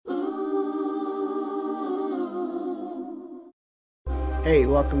Hey,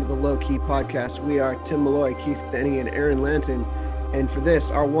 welcome to the Low Key Podcast. We are Tim Malloy, Keith Denny, and Aaron Lanton. And for this,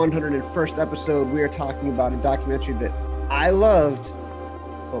 our 101st episode, we are talking about a documentary that I loved,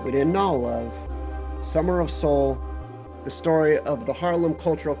 but we didn't all love. Summer of Soul, the story of the Harlem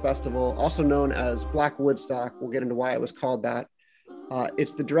Cultural Festival, also known as Black Woodstock. We'll get into why it was called that.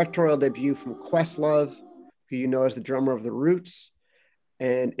 It's the directorial debut from Questlove, who you know as the drummer of The Roots.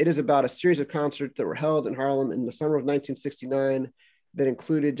 And it is about a series of concerts that were held in Harlem in the summer of 1969 that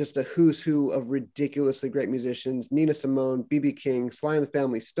included just a who's who of ridiculously great musicians: Nina Simone, B.B. King, Sly and the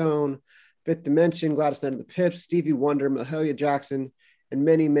Family Stone, Fifth Dimension, Gladys Knight and the Pips, Stevie Wonder, Mahalia Jackson, and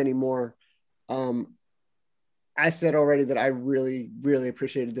many, many more. I said already that I really, really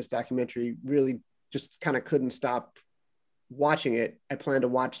appreciated this documentary, really just kind of couldn't stop watching it. I planned to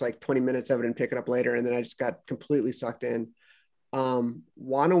watch like 20 minutes of it and pick it up later, and then I just got completely sucked in.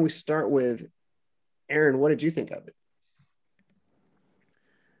 Why don't we start with Aaron? What did you think of it?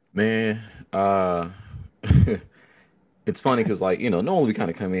 Man, it's funny because normally we kind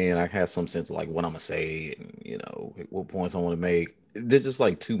of come in, I have some sense of like what I'm gonna say and what points I want to make. There's just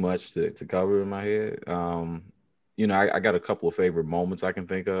like too much to cover in my head. I got a couple of favorite moments I can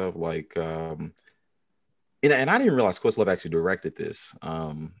think of, and I didn't realize Questlove actually directed this.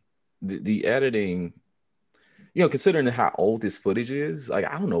 The editing, considering how old this footage is, like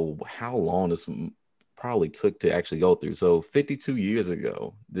I don't know how long this probably took to actually go through. So 52 years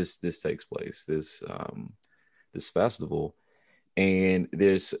ago, this takes place, this festival. And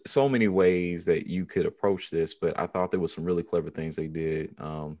there's so many ways that you could approach this, but I thought there was some really clever things they did,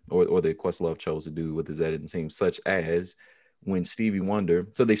 or that Questlove chose to do with his editing team, such as when Stevie Wonder.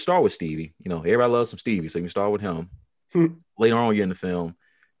 So they start with Stevie. Everybody loves some Stevie, so you start with him. Later on, you're in the film,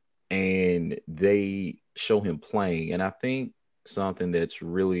 and they show him playing. And I think something that's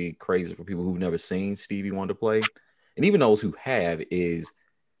really crazy for people who've never seen Stevie Wonder play, and even those who have, is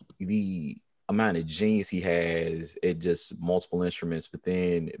the amount of genius he has at just multiple instruments. But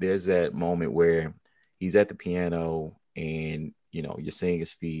then there's that moment where he's at the piano and you're seeing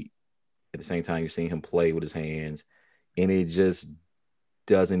his feet, at the same time you're seeing him play with his hands, and it just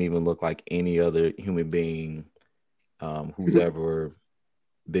doesn't even look like any other human being who's ever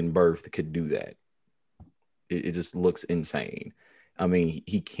been birthed could do that. It just looks insane. I mean,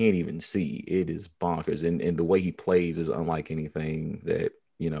 he can't even see. It is bonkers. And the way he plays is unlike anything that,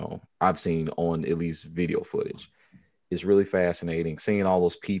 I've seen on at least video footage. It's really fascinating seeing all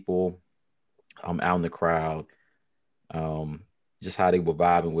those people out in the crowd, just how they were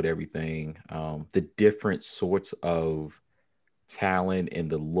vibing with everything, the different sorts of talent and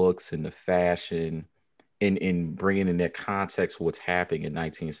the looks and the fashion, and bringing in that context what's happening in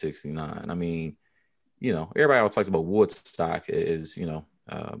 1969. I mean, everybody always talks about Woodstock is, you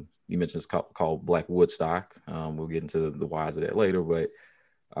mentioned it's called Black Woodstock. We'll get into the whys of that later, but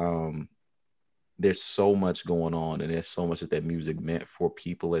there's so much going on, and there's so much that music meant for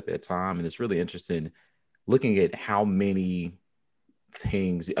people at that time. And it's really interesting looking at how many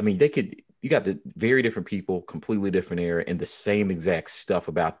things, I mean, you got the very different people, completely different era, and the same exact stuff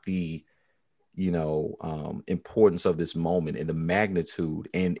about the, importance of this moment and the magnitude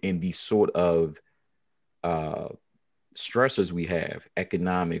and the sort of stressors we have,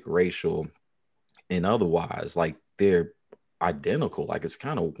 economic, racial, and otherwise. Like they're identical. Like it's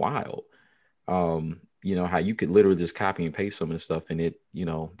kind of wild. How you could literally just copy and paste some of the stuff, and it,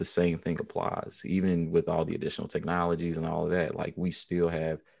 the same thing applies, even with all the additional technologies and all of that. Like we still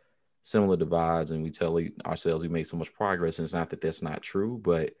have similar divides, and we tell ourselves we made so much progress, and it's not that that's not true,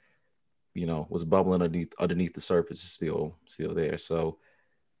 but what's bubbling underneath the surface is still there. So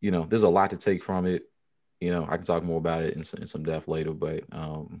there's a lot to take from it. I can talk more about it in some depth later, but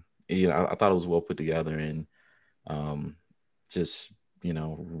I thought it was well put together, and just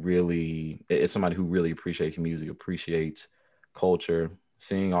really, as somebody who really appreciates music, appreciates culture,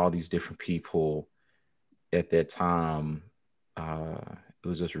 seeing all these different people at that time, it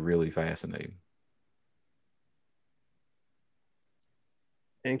was just really fascinating.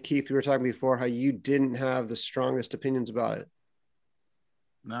 And Keith, we were talking before how you didn't have the strongest opinions about it.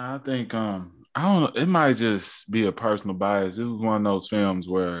 Nah, I think I don't know. It might just be a personal bias. It was one of those films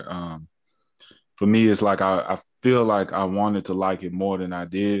where for me it's like I feel like I wanted to like it more than I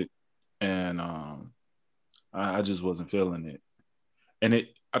did, and I just wasn't feeling it. And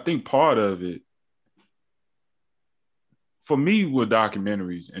I think part of it for me with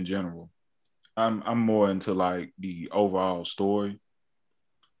documentaries in general, I'm more into like the overall story.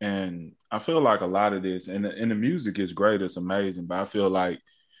 And I feel like a lot of this, and the music is great, it's amazing, but I feel like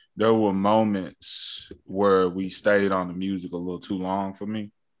there were moments where we stayed on the music a little too long for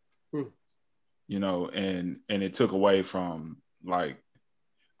me. And it took away from like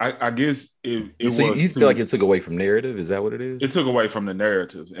I guess it So you was feel like it took away from narrative? Is that what it is? it took away from the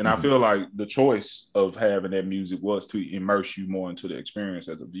narrative. And I Mhm. feel like the choice of having that music was to immerse you more into the experience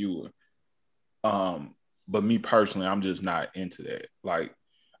as a viewer. But me personally, I'm just not into that. Like,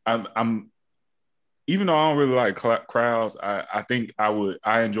 I'm even though I don't really like crowds, I think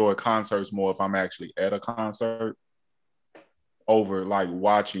I enjoy concerts more if I'm actually at a concert over like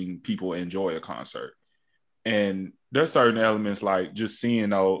watching people enjoy a concert. And there's certain elements like just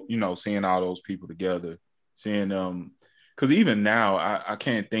seeing seeing all those people together, seeing them. Because even now, I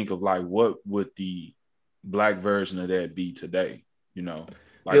can't think of like what would the black version of that be today. You know,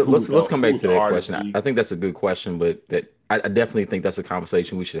 like Yeah, let's come who back would to the that artist question. be? I think that's a good question, but that I definitely think that's a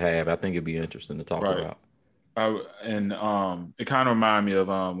conversation we should have. I think it'd be interesting to talk Right. about. And it kind of reminded me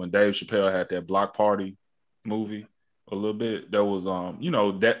of when Dave Chappelle had that Block Party movie a little bit. There was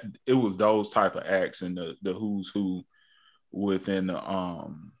that it was those type of acts and the who's who within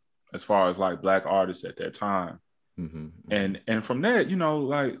as far as like black artists at that time. Mm-hmm. And from that,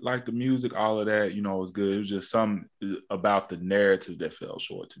 like the music, all of that, was good. It was just some about the narrative that fell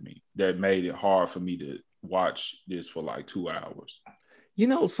short to me that made it hard for me to watch this for like 2 hours. You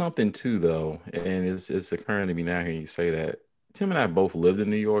know something too, though, and it's occurring to me now hearing you say that. Tim and I both lived in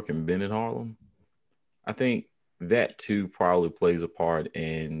New York and been in Harlem. I think that too probably plays a part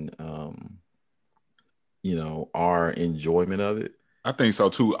in our enjoyment of it. I think so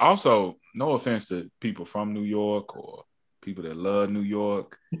too. Also, no offense to people from New York or people that love New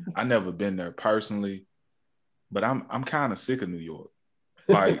York. I never been there personally, but I'm kind of sick of New York.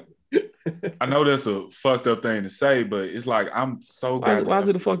 Like, I know that's a fucked up thing to say, but it's like I'm so Why is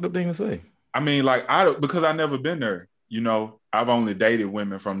it a fucked up thing to say? I mean, like because I never been there. I've only dated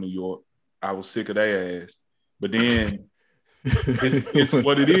women from New York. I was sick of their ass. But then it's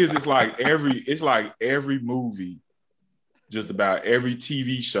what it is. It's like every movie, just about every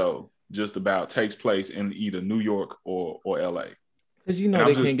TV show, just about takes place in either New York or LA. Because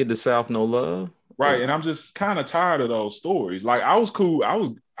they can't get the South no love. Right. And I'm just kind of tired of those stories. Like I was cool.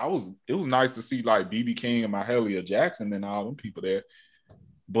 It was nice to see like BB King and Mahalia Jackson and all them people there.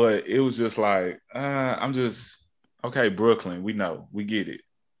 But it was just like, I'm just, okay, Brooklyn, we know, we get it.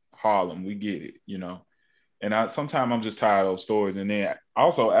 Harlem, we get it, And sometimes I'm just tired of those stories. And then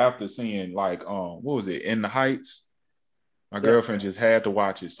also after seeing like, what was it, In the Heights? My girlfriend just had to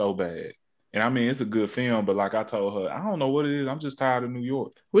watch it so bad. And I mean, it's a good film, but like I told her, I don't know what it is. I'm just tired of New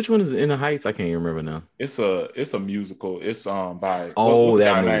York. Which one is In the Heights? I can't even remember now. It's a musical. It's by what's the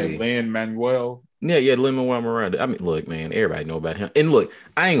that guy movie? named Lin-Manuel. Yeah, Lin-Manuel Miranda. I mean, look, man, everybody know about him. And look,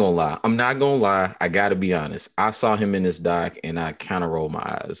 I ain't gonna lie. I'm not gonna lie. I gotta be honest. I saw him in this doc and I kind of rolled my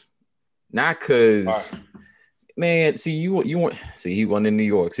eyes. Not because, man, see, he wasn't in New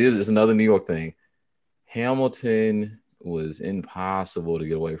York. See, this is another New York thing. Hamilton was impossible to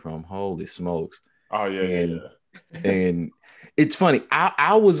get away from. Holy smokes. Oh, yeah. And it's funny.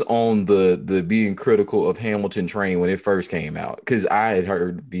 I was on the being critical of Hamilton train when it first came out because I had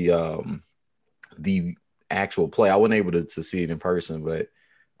heard the actual play. I wasn't able to see it in person, but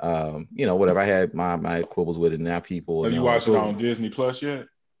whatever. I had my quibbles with it. Now people. Have you watched it on Disney Plus yet?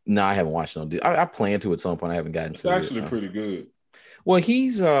 No, I haven't watched it on Disney. I plan to at some point. I haven't gotten to it. It's actually pretty good. Well,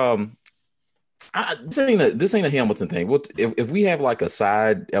 he's this ain't a Hamilton thing. If we have like a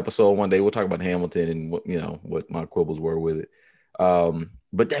side episode one day, we'll talk about Hamilton and what my quibbles were with it.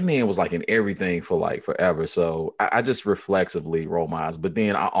 But that man was like in everything for like forever. So I just reflexively roll my eyes. But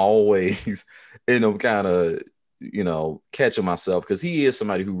then I always end up kind of catching myself because he is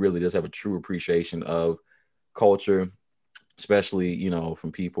somebody who really does have a true appreciation of culture, especially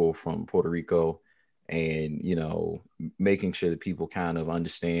from people from Puerto Rico. And making sure that people kind of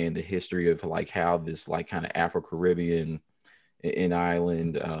understand the history of like how this like kind of Afro-Caribbean and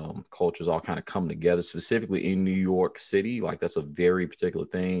island cultures all kind of come together, specifically in New York City. Like that's a very particular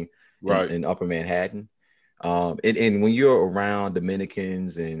thing, right, in Upper Manhattan. And when you're around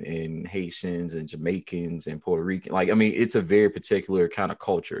Dominicans and Haitians and Jamaicans and Puerto Rican, like I mean, it's a very particular kind of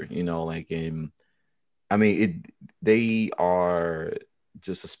culture, they are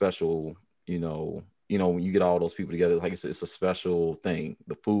just a special, when you get all those people together, like it's a special thing.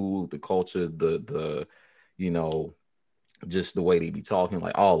 The food, the culture, the just the way they be talking,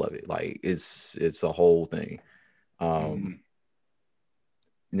 like all of it, like it's a whole thing.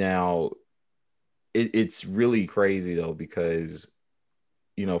 Now it's really crazy though, because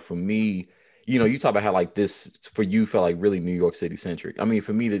for me, you talk about how like this for you felt like really New York City centric. I mean,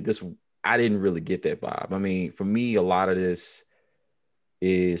 for me, I didn't really get that vibe. I mean, for me, a lot of this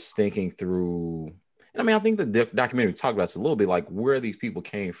is thinking through. And I mean, I think the documentary talked about this a little bit, like where these people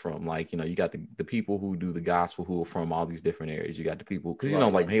came from. Like, you know, you got the people who do the gospel who are from all these different areas. You got the people, because, you know,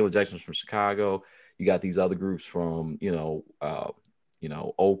 like Mahalia Jackson's from Chicago. You got these other groups from,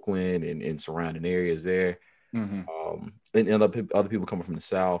 Oakland and surrounding areas there. And other people coming from the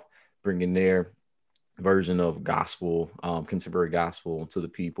South, bringing their version of gospel, contemporary gospel to the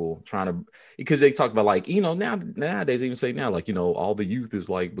people, trying to, because they talk about, like, you know, nowadays, even say now, like, you know, all the youth is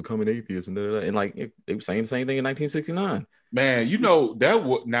like becoming atheists and like they were saying the same thing in 1969. Man, you know, that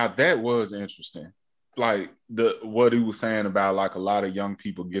was interesting. Like what he was saying about like a lot of young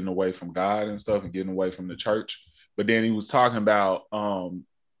people getting away from God and stuff and getting away from the church. But then he was talking about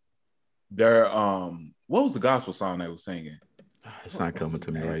their what was the gospel song they were singing? It's not coming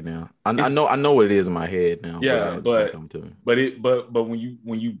to me right now. I know what it is in my head now. Yeah, but when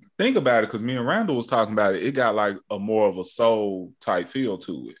you think about it, because me and Randall was talking about it, it got like a more of a soul type feel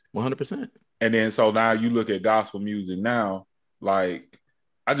to it. 100%. And then so now you look at gospel music now, like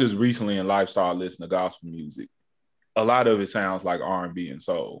I just recently in life started listening to gospel music. A lot of it sounds like R&B and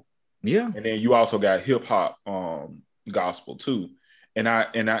soul. Yeah. And then you also got hip hop gospel too. And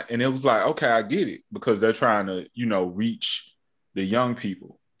it was like, okay, I get it, because they're trying to, you know, reach the young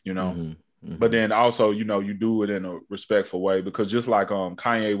people, you know. But then also, you know, you do it in a respectful way, because just like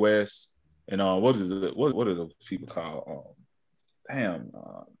Kanye West and what is it? What are those people called?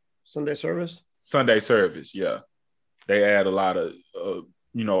 Sunday Service, yeah. They add a lot of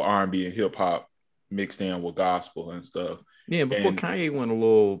you know, R&B and hip hop mixed in with gospel and stuff. Yeah, before Kanye went a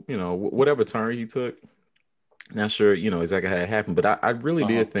little, you know, whatever turn he took, not sure, you know, exactly how it happened, but I really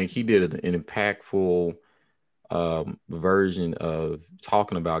did think he did an impactful version of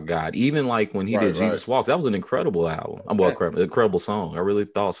talking about God. Even like when he did Jesus Walks, that was an incredible album. Incredible song. I really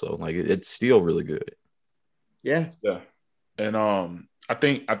thought so. Like it's still really good. Yeah. And I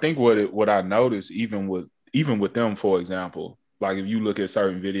think what I noticed even with them, for example, like if you look at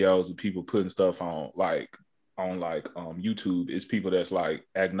certain videos of people putting stuff on YouTube, it's people that's like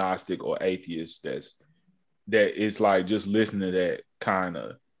agnostic or atheist that is like just listening to that kind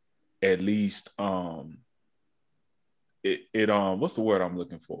of at least it what's the word I'm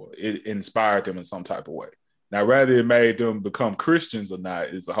looking for? It inspired them in some type of way. Now, whether it made them become Christians or not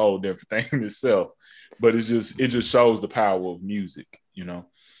is a whole different thing in itself. But it just shows the power of music, you know.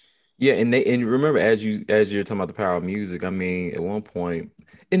 Yeah, and remember, as you're talking about the power of music, I mean, at one point,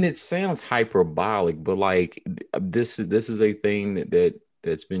 and it sounds hyperbolic, but like this is a thing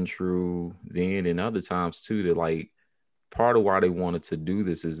that's been true then and other times too. That like part of why they wanted to do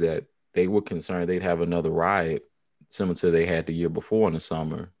this is that they were concerned they'd have another riot similar to they had the year before in the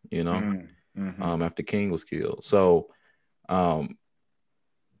summer, you know, after King was killed. So, you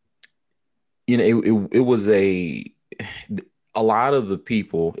know, it was a lot of the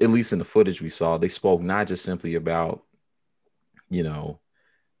people, at least in the footage we saw, they spoke not just simply about, you know,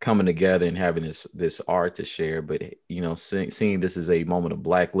 coming together and having this art to share, but, you know, seeing this as a moment of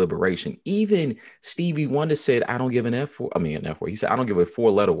Black liberation. Even Stevie Wonder said, "I don't give an F for." I mean, an F word. He said, "I don't give a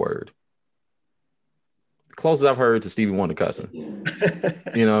 4-letter word." Closest I've heard to Stevie Wonder cussing.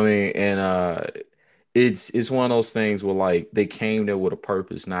 You know what I mean? And it's one of those things where like they came there with a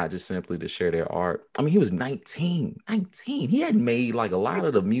purpose, not just simply to share their art. I mean, he was 19. He hadn't made like a lot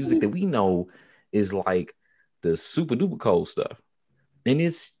of the music that we know is like the super duper cold stuff. And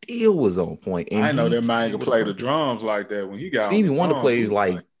it still was on point. And I know that man could play the drums like that when he got Stevie Wonder plays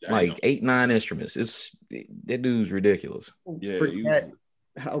like 8-9 instruments. That dude's ridiculous. Yeah, forget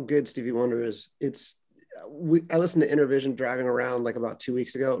how good Stevie Wonder is. I listened to Intervision driving around like about 2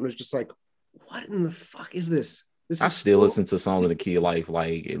 weeks ago, and it was just like, what in the fuck is this? I still listen to songs of the Key of Life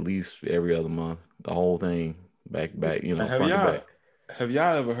like at least every other month, the whole thing back, you know, front to back. Have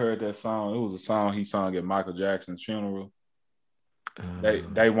y'all ever heard that song? It was a song he sung at Michael Jackson's funeral.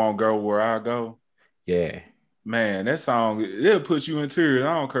 They won't go where I go. Yeah, man, that song, it'll put you in tears.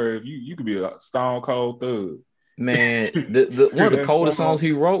 I don't care if you could be a stone cold thug. Man, the one of the coldest songs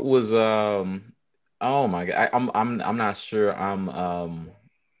he wrote was oh my god, I'm not sure. I'm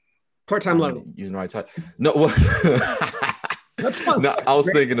Part-Time Lover. Using the right title. No, that's fun. No, I was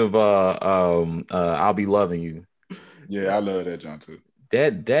thinking of I'll Be Loving You. Yeah, I love that John too.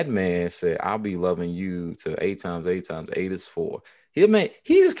 That man said, "I'll be loving you to 8 times 8 times 8 is 4." He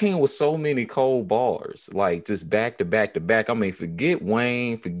just came with so many cold bars, like just back to back to back. I mean, forget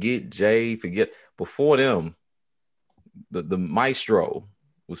Wayne, forget Jay, forget before them. The maestro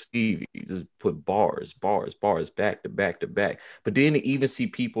was Stevie. Just put bars back to back to back. But then to even see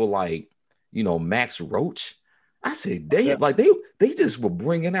people like, you know, Max Roach, I said they just were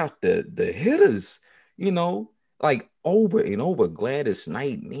bringing out the hitters, you know. Like over and over. Gladys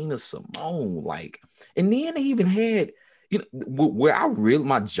Knight, Nina Simone, like, and then they even had, you know, where I really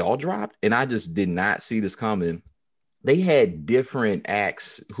my jaw dropped, and I just did not see this coming. They had different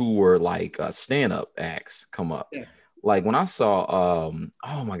acts who were like stand-up acts come up. Yeah. Like when I saw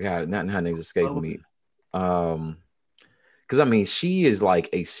oh my god, not her name's escaping me. Because I mean, she is like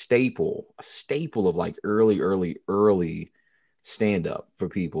a staple of like early stand-up for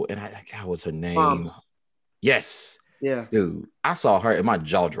people. And God, what's her name? Moms. Yes. Yeah. Dude, I saw her and my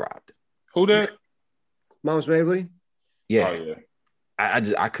jaw dropped. Who that? Moms Mabley. Yeah. Oh, yeah.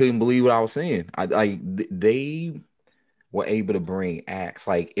 I couldn't believe what I was seeing. They were able to bring acts.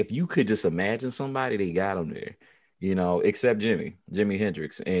 Like if you could just imagine somebody, they got them there, you know, except Jimi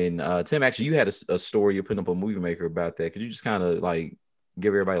Hendrix. And Tim, actually, you had a story you're putting up a Movie Maker about that. Could you just kind of like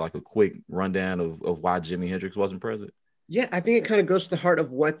give everybody like a quick rundown of why Jimi Hendrix wasn't present? Yeah, I think it kind of goes to the heart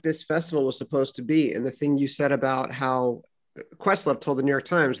of what this festival was supposed to be. And the thing you said about how Questlove told the New York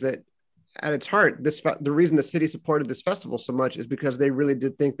Times that at its heart, the reason the city supported this festival so much is because they really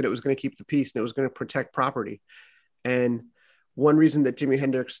did think that it was going to keep the peace and it was going to protect property. And one reason that Jimi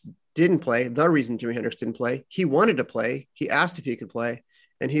Hendrix didn't play, he wanted to play. He asked if he could play,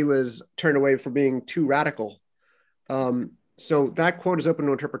 and he was turned away for being too radical. So that quote is open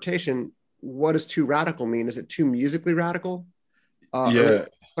to interpretation. What does too radical mean? Is it too musically radical? Yeah.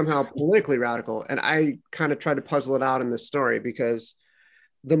 Somehow politically radical? And I kind of tried to puzzle it out in this story because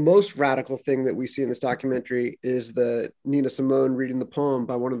the most radical thing that we see in this documentary is the Nina Simone reading the poem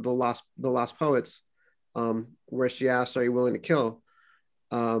by one of the lost poets, where she asks, "Are you willing to kill?"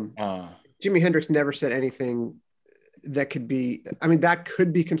 Jimi Hendrix never said anything that could be, I mean, that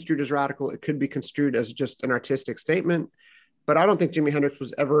could be construed as radical. It could be construed as just an artistic statement, but I don't think Jimi Hendrix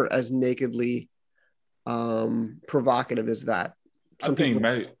was ever as nakedly provocative as that. I think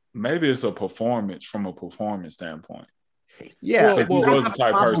maybe it's a performance from a performance standpoint. Yeah, he was the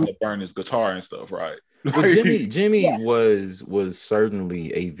type of person to burn his guitar and stuff, right? Well, Jimmy was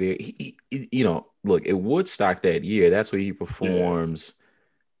certainly a very, you know, look, at Woodstock that year, that's where he performs.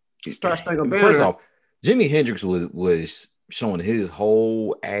 Star Spangled Banner. First off, Jimi Hendrix was showing his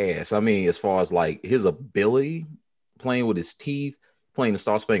whole ass. I mean, as far as like his ability, playing with his teeth, playing the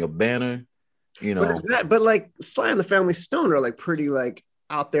Star Spangled Banner, you know. But like Sly and the Family Stone are like pretty like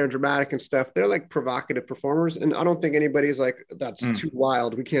out there and dramatic and stuff. They're like provocative performers, and I don't think anybody's like, that's too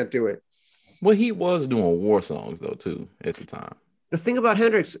wild, we can't do it. Well, he was doing war songs though too at the time. The thing about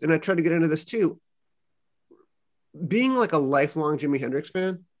Hendrix, and I tried to get into this too, being like a lifelong Jimi Hendrix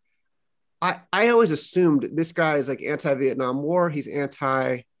fan, I always assumed this guy is like anti-Vietnam War. He's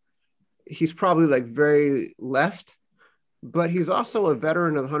probably like very left, but he's also a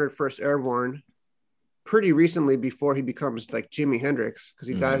veteran of the 101st Airborne pretty recently before he becomes like Jimi Hendrix, because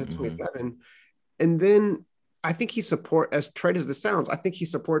he died at 27. And then I think he as trite as this sounds, I think he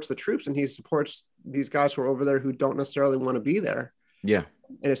supports the troops and he supports these guys who are over there who don't necessarily want to be there. Yeah.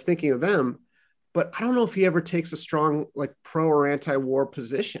 And is thinking of them. But I don't know if he ever takes a strong like pro or anti-war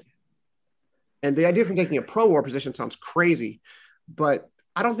position. And the idea of him taking a pro-war position sounds crazy, but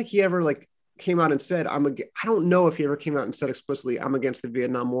I don't think he ever like came out and said, I don't know if he ever came out and said explicitly, I'm against the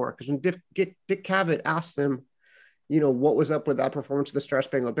Vietnam War. Because when Dick Cavett asked him, you know, what was up with that performance of the Star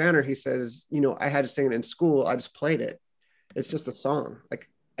Spangled Banner, he says, you know, I had to sing it in school. I just played it. It's just a song. Like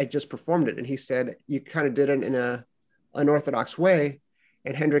I just performed it. And he said, you kind of did it in an unorthodox way.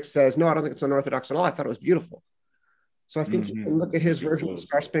 And Hendrix says, no, I don't think it's unorthodox at all. I thought it was beautiful. So I think you can look at his version of the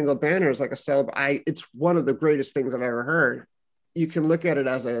Star Spangled Banner as like it's one of the greatest things I've ever heard. You can look at it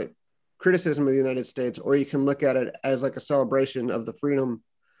as a criticism of the United States, or you can look at it as like a celebration of the freedom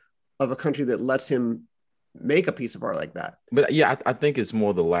of a country that lets him make a piece of art like that. But yeah, I think it's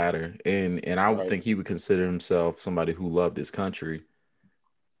more the latter. And I would think he would consider himself somebody who loved his country,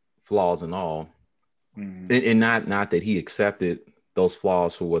 flaws and all. And not that he accepted those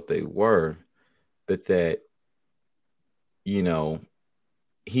flaws for what they were, but that, you know,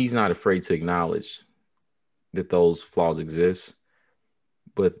 he's not afraid to acknowledge that those flaws exist,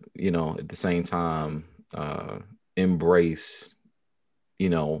 but, you know, at the same time, embrace, you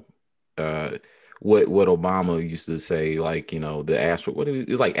know, what Obama used to say, like, you know,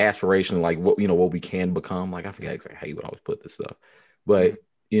 it's like aspiration, like what, you know, what we can become. Like, I forget exactly how you would always put this stuff, but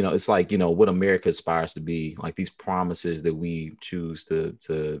you know, it's like, you know, what America aspires to be, like these promises that we choose to,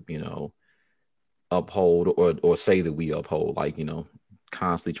 you know, uphold or say that we uphold, like, you know,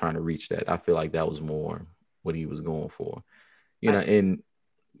 constantly trying to reach that. I feel like that was more what he was going for, you know,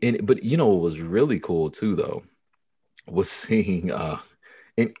 but you know, what was really cool too, though, was seeing,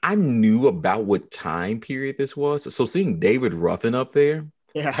 and I knew about what time period this was. So seeing David Ruffin up there,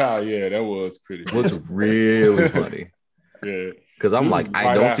 Yeah. Oh yeah, that was pretty. Was really funny. Yeah, Because I'm this like, is I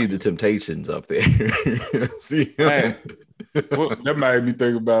right don't see after. the Temptations up there. See Man, him? that made me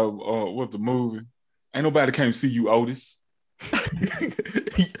think about what the movie. Ain't nobody came see you, Otis.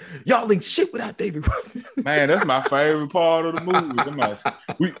 Y'all ain't shit without David Ruffin. Man, that's my favorite part of the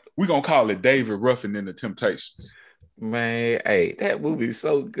movie. We gonna call it David Ruffin and the Temptations. Man, hey, that movie's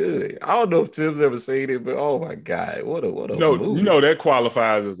so good. I don't know if Tim's ever seen it, but oh my God, what a You movie. know that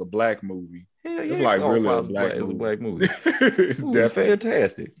qualifies as a black movie. Hell It's yeah, like all really a Clouds black is a movie. black movie. It's Movie's definitely.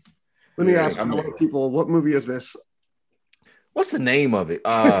 fantastic. Let me Yeah, ask I the mean, white people, what movie is this? What's the name of it?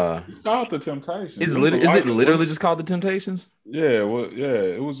 it's called The Temptations. Is It was a it lighter- literally just called The Temptations? Yeah, well, yeah,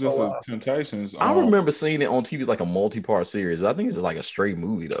 it was just Oh, a wow. Temptations. I remember seeing it on TV as like a multi-part series, but I think it's just like a straight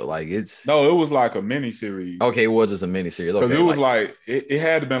movie though. Like it's No, it was like a mini series. okay, it was just a miniseries. Because Okay, it was like it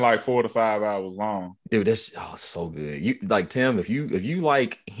had to been like 4 to 5 hours long. dude, that's so good. You like Tim, if you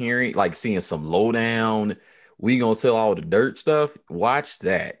like hearing like seeing some lowdown, we gonna tell all the dirt stuff. Watch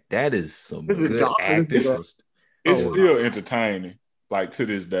that. That is some This is a good doc or this acting. is a- It's Oh, still entertaining, like to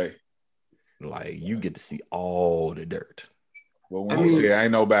this day. Like you get to see all the dirt. Well, when I he mean- said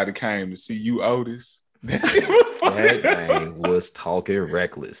ain't nobody came to see you, Otis, that That man was talking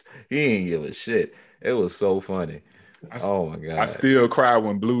reckless. He ain't give a shit. It was so funny. Oh my god. I still cry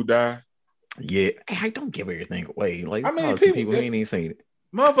when Blue died. Yeah, I don't give everything away. Like, I mean, probably some people- people ain't even seen it.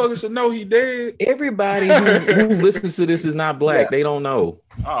 Motherfuckers should know he dead. Everybody who listens to this is not black. Yeah. They don't know.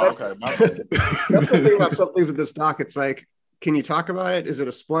 Oh, okay. My bad. That's the thing about some things in this doc. It's like, can you talk about it? Is it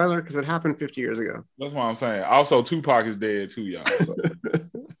a spoiler? Because it happened 50 years ago. That's what I'm saying. Also, Tupac is dead too, y'all. So.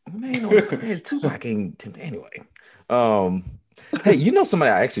 Man, Tupac ain't anyway. Hey, you know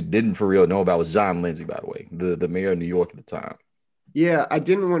somebody I actually didn't for real know about was John Lindsay, by the way, the mayor of New York at the time. Yeah, I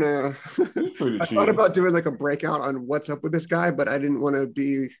didn't want to. Pretty I chill. thought about doing like a breakout on what's up with this guy, but I didn't want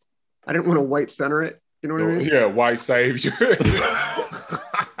to white center it. You know what I mean? Yeah, white savior.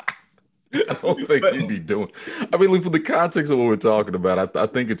 I don't think you'd be doing. I mean, like, for the context of what we're talking about, I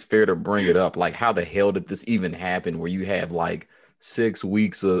think it's fair to bring it up. Like, how the hell did this even happen? Where you have like 6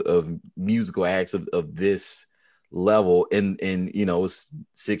 weeks of musical acts of this level, and you know it's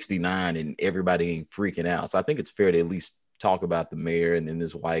 69, and everybody ain't freaking out. So I think it's fair to at least talk about the mayor and then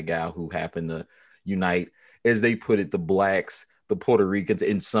this white guy who happened to unite, as they put it, the blacks, the Puerto Ricans,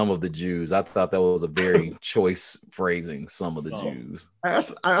 and some of the Jews. I thought that was a very choice phrasing. Some of the Jews. I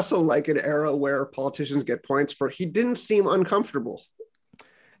also like an era where politicians get points for he didn't seem uncomfortable.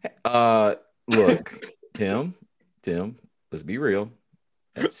 Look, Tim, let's be real.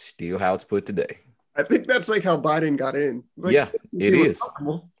 That's still how it's put today. I think that's like how Biden got in. Like, Yeah, he it seemed is.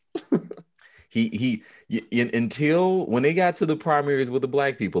 uncomfortable. Until when they got to the primaries where the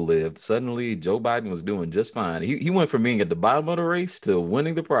black people lived, suddenly Joe Biden was doing just fine. He went from being at the bottom of the race to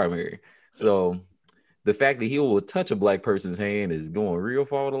winning the primary. So the fact that he will touch a black person's hand is going real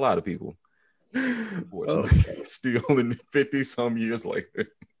far with a lot of people. Still in 50 some years later.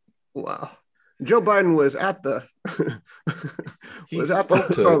 Wow. Joe Biden was at the He spoke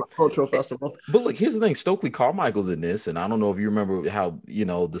to it. cultural festival. But look, here's the thing: Stokely Carmichael's in this, and I don't know if you remember how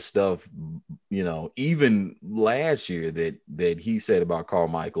the stuff, even last year that he said about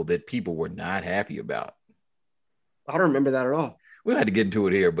Carmichael that people were not happy about. I don't remember that at all. We don't have to get into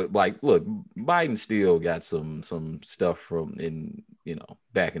it here, but like, look, Biden still got some stuff from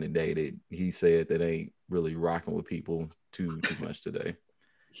back in the day that he said that ain't really rocking with people too much today.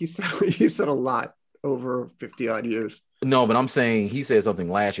 He said a lot over 50 odd years. No, but I'm saying he said something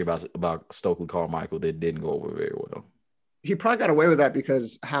last year about Stokely Carmichael that didn't go over very well. He probably got away with that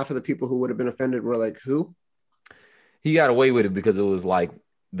because half of the people who would have been offended were like, who? He got away with it because it was like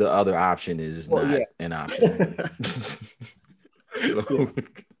the other option is not an option. So,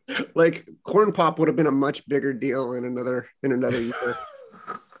 like corn pop would have been a much bigger deal in another year.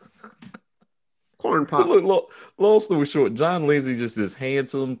 Corn pop. Look, long story short, John Lindsay just this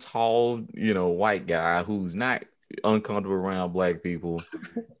handsome, tall, white guy who's not uncomfortable around black people,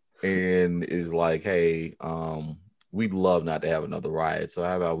 and is like, hey, we'd love not to have another riot. So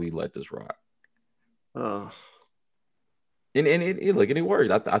how about we let this rock? And it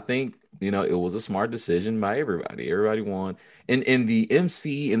worked. I think it was a smart decision by everybody. Everybody won. And the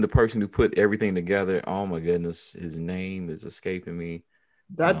MC and the person who put everything together, oh my goodness, his name is escaping me.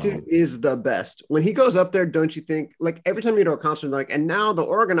 That dude is the best. When he goes up there, don't you think, like every time you go to a concert, like, and now the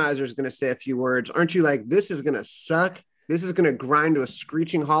organizer is going to say a few words. Aren't you like, this is going to suck. This is going to grind to a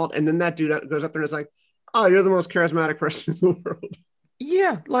screeching halt. And then that dude goes up there and is like, oh, you're the most charismatic person in the world.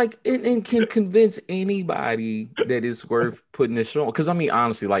 Yeah, like, and can convince anybody that it's worth putting this show on. Because I mean,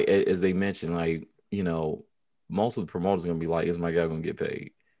 honestly, like as they mentioned, like, most of the promoters are gonna be like, is my guy gonna get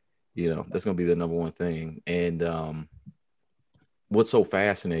paid? You know, that's gonna be the number one thing. And what's so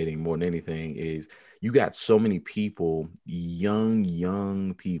fascinating more than anything is you got so many people,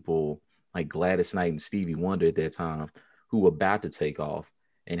 young people like Gladys Knight and Stevie Wonder at that time, who were about to take off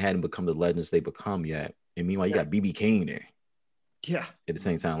and hadn't become the legends they become yet. And meanwhile, you got BB King there. Yeah. At the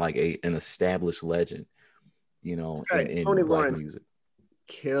same time, like an established legend, you know, in Tony Black Lawrence music.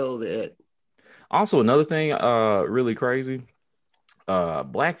 killed it. Also, another thing, really crazy,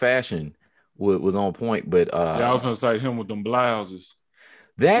 Black fashion was on point, but yeah, I was gonna say him with them blouses.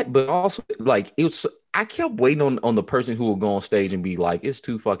 that, but also like it was. I kept waiting on the person who would go on stage and be like, "It's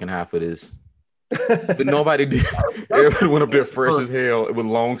too fucking high for this," but nobody did. Everybody went up there fresh as hell with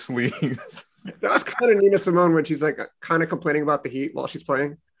long sleeves. That was kind of Nina Simone when she's like kind of complaining about the heat while she's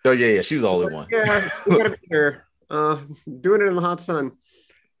playing. Oh yeah, she was the only one. Yeah, we gotta be here. Doing it in the hot sun.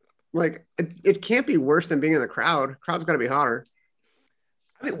 Like it can't be worse than being in the crowd. Crowd's got to be hotter.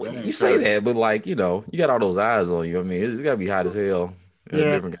 I mean, you say that, but like, you know, you got all those eyes on you. I mean, it's gotta be hot as hell.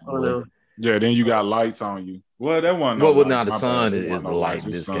 Yeah, I don't know. Yeah, then you got lights on you. Well, that one. Well, now the sun is the light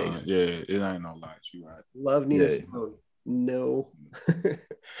in this case. Yeah, it ain't no lights. You right. Love Nina Simone. No.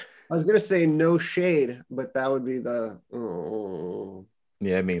 I was gonna say no shade, but that would be the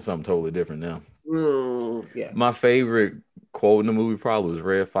Yeah, it means something totally different now. Yeah. My favorite quote in the movie probably was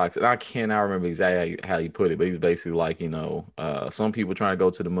Red Fox, and I cannot remember exactly how he put it, but he was basically like, you know, some people trying to go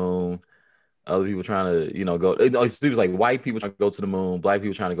to the moon, other people trying to, you know, go. He was like white people trying to go to the moon, black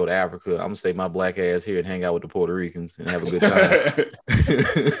people trying to go to Africa. I'm gonna stay my black ass here and hang out with the Puerto Ricans and have a good time.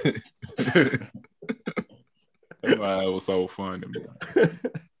 That was so fun to me.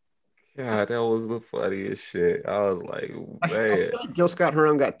 God, that was the funniest shit. I was like, man. I feel like Gil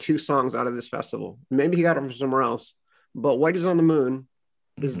Scott-Heron got 2 songs out of this festival. Maybe he got them from somewhere else. But White is on the Moon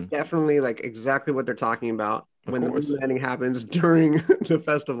is definitely like exactly what they're talking about when the moon landing happens during the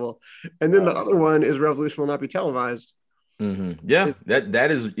festival. And then the other one is Revolution Will Not Be Televised. Yeah,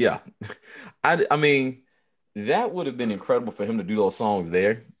 that is, yeah. I mean, that would have been incredible for him to do those songs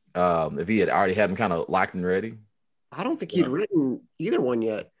there. If he had already had them kind of locked and ready. I don't think he'd written either one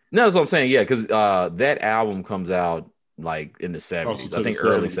yet. No, that's what I'm saying. Yeah, because that album comes out like in the 70s. I think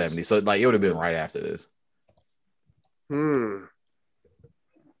early 70s. So like it would have been right after this. I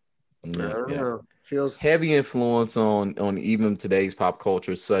don't know. Feels heavy influence on even today's pop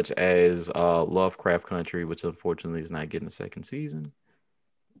culture, such as Lovecraft Country, which unfortunately is not getting a second season.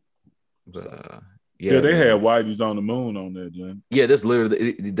 But yeah, they had Whitey's on the Moon on there, Jen. Yeah, that's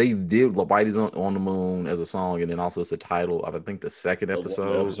literally they did Whitey's on the Moon as a song, and then also it's the title of I think the second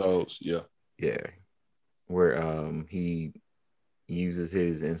episode. Yeah, where he uses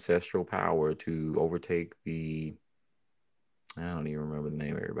his ancestral power to overtake the. I don't even remember the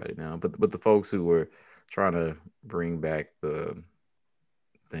name of everybody now, but the folks who were trying to bring back the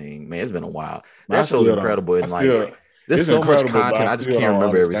thing, man, it's been a while. That show's incredible, and like there's so much content. I just can't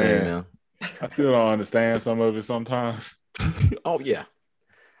remember everything now. I still don't understand some of it sometimes. Oh yeah,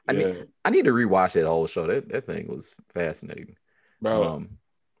 I need to rewatch that whole show. That thing was fascinating. Bro.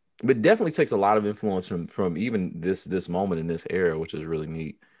 But definitely takes a lot of influence from even this moment in this era, which is really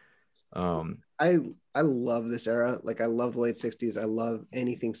neat. I love this era. Like I love the late 60s. I love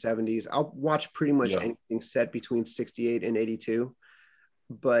anything 70s. I'll watch pretty much anything set between 68 and 82.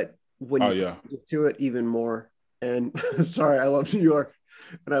 But when you get to it even more, and sorry, I love New York,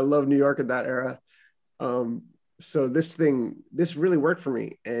 and I love New York in that era. So this really worked for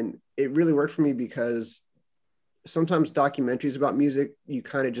me, and it really worked for me because sometimes documentaries about music, you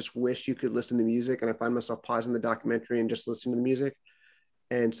kind of just wish you could listen to music, and I find myself pausing the documentary and just listening to the music.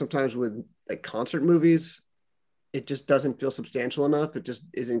 And sometimes with like concert movies, it just doesn't feel substantial enough. It just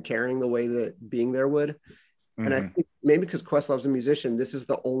isn't carrying the way that being there would. And I think maybe because Questlove's a musician, this is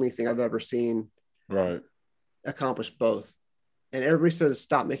the only thing I've ever seen accomplish both. And everybody says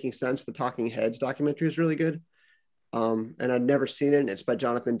Stop Making Sense. The Talking Heads documentary is really good. And I'd never seen it. And it's by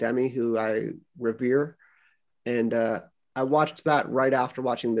Jonathan Demme, who I revere. And I watched that right after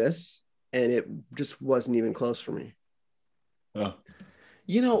watching this, and it just wasn't even close for me.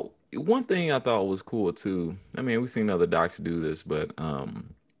 You know, one thing I thought was cool too. I mean, we've seen other docs do this, but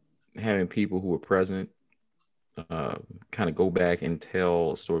having people who were present kind of go back and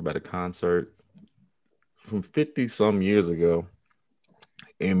tell a story about a concert from 50 some years ago,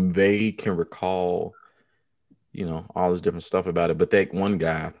 and they can recall, you know, all this different stuff about it. But that one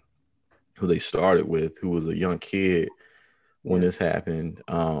guy who they started with, who was a young kid when this happened,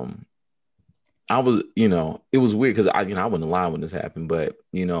 I was, you know, it was weird because I wasn't alive when this happened, but,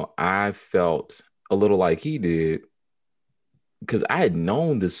 you know, I felt a little like he did because I had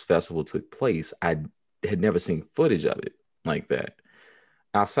known this festival took place. I had never seen footage of it like that.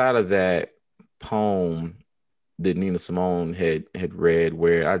 Outside of that poem that Nina Simone had read,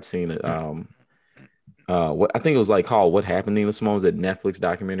 where I'd seen it, what I think it was like called "What Happened." Nina Simone's that Netflix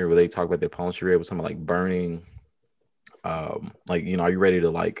documentary where they talk about their poem she read with something like burning, like, you know, are you ready to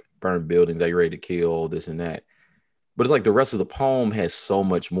like burn buildings? Are you ready to kill this and that? But it's like the rest of the poem has so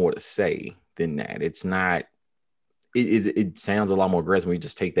much more to say than that. It's not. It sounds a lot more aggressive when you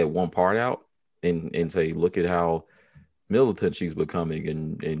just take that one part out and say, look at how militant she's becoming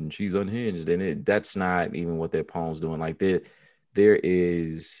and she's unhinged, and that's not even what that poem's doing. Like there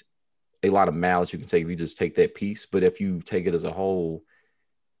is a lot of malice you can take if you just take that piece, but if you take it as a whole,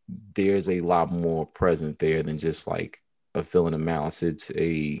 there's a lot more present there than just like a feeling of malice. It's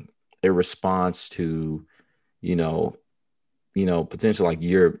a response to, you know, potential, like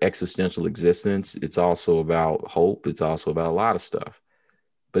your existential existence. It's also about hope. It's also about a lot of stuff,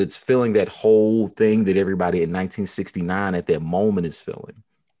 but it's feeling that whole thing that everybody in 1969 at that moment is feeling.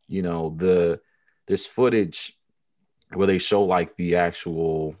 You know, there's footage where they show like the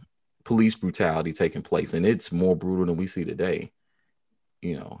actual police brutality taking place, and it's more brutal than we see today,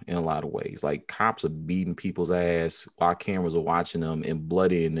 you know, in a lot of ways. Like cops are beating people's ass while cameras are watching them and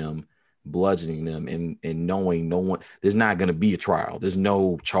bloodying them, bludgeoning them, and knowing no one, there's not going to be a trial. There's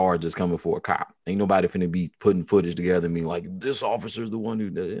no charges coming for a cop. Ain't nobody finna be putting footage together and be like, this officer's the one who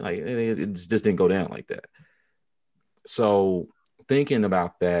did it. Like, it just didn't go down like that. So thinking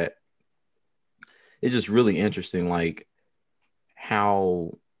about that, it's just really interesting, like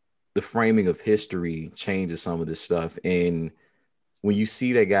how the framing of history changes some of this stuff. And when you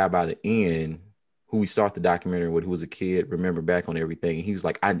see that guy by the end, who we start the documentary with, who was a kid, remember back on everything, and he was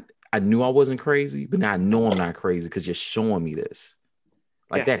like, I knew I wasn't crazy, but now I know I'm not crazy because you're showing me this.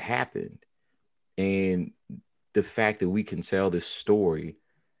 Like that happened. And the fact that we can tell this story,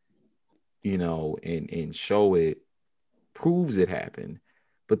 you know, and show it proves it happened.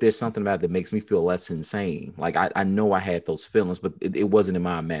 But there's something about it that makes me feel less insane. Like I know I had those feelings, but it wasn't in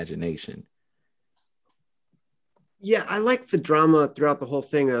my imagination. Yeah, I like the drama throughout the whole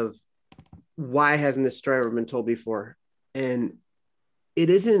thing of why hasn't this story ever been told before? And it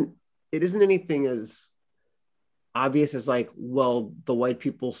isn't anything as obvious as like, well, the white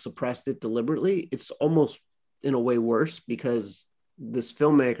people suppressed it deliberately. It's almost in a way worse because this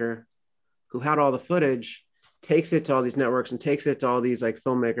filmmaker who had all the footage takes it to all these networks and takes it to all these like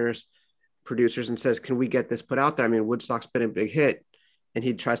filmmakers, producers, and says, can we get this put out there? I mean, Woodstock's been a big hit, and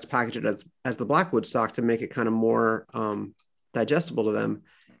he tries to package it as the Black Woodstock to make it kind of more digestible to them.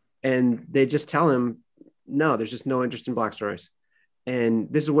 And they just tell him, no, there's just no interest in Black stories.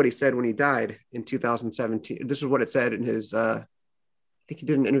 And this is what he said when he died in 2017. This is what it said in his, I think he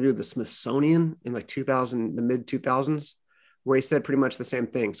did an interview with the Smithsonian in like the mid 2000s, where he said pretty much the same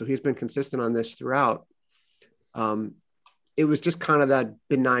thing. So he's been consistent on this throughout. It was just kind of that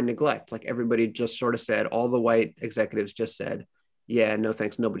benign neglect. Like everybody just sort of said, all the white executives just said, yeah, no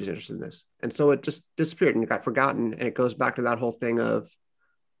thanks, nobody's interested in this. And so it just disappeared and it got forgotten. And it goes back to that whole thing of,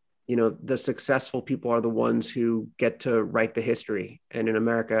 you know, the successful people are the ones who get to write the history. And in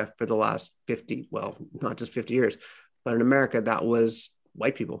America for the last 50, well, not just 50 years, but in America, that was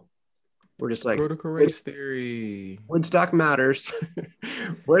white people. We're just like critical race theory. Woodstock matters.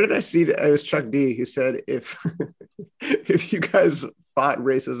 Where did I see it? It was Chuck D who said, if you guys fought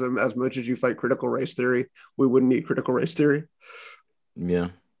racism as much as you fight critical race theory, we wouldn't need critical race theory. Yeah.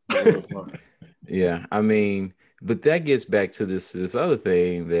 Yeah. I mean, but that gets back to this other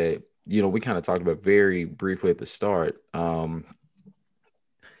thing that, you know, we kind of talked about very briefly at the start. You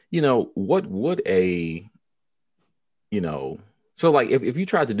know, what would a, you know, so like if you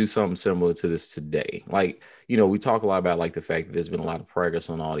tried to do something similar to this today, like, you know, we talk a lot about like the fact that there's been a lot of progress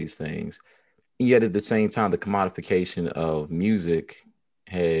on all these things. And yet at the same time, the commodification of music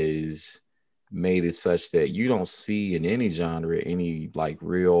has made it such that you don't see in any genre any like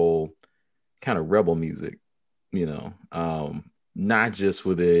real kind of rebel music, you know, not just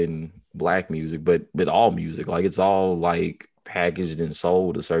within Black music, but all music. Like it's all like packaged and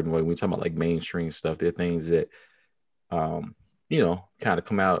sold a certain way. When we talk about like mainstream stuff, there are things that you know, kind of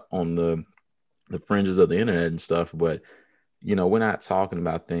come out on the fringes of the internet and stuff. But, you know, we're not talking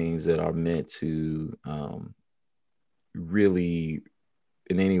about things that are meant to really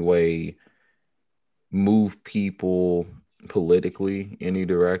in any way move people politically any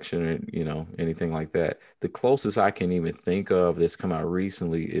direction, or, you know, anything like that. The closest I can even think of that's come out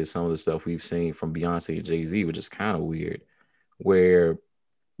recently is some of the stuff we've seen from Beyonce and Jay-Z, which is kind of weird, where,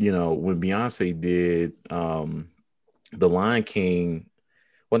 you know, when Beyonce did The Lion King,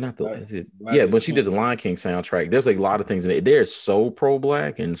 well, not the, is it? Yeah, but she did the Lion King soundtrack. There's like a lot of things in it. They're so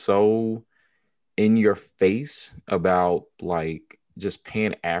pro-Black and so in your face about like just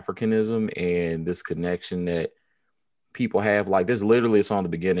Pan-Africanism and this connection that people have. Like there's literally a song at the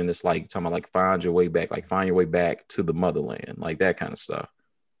beginning. It's like talking about like find your way back, like find your way back to the motherland, like that kind of stuff.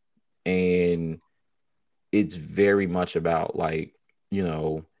 And it's very much about like,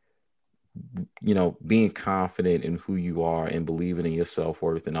 being confident in who you are and believing in your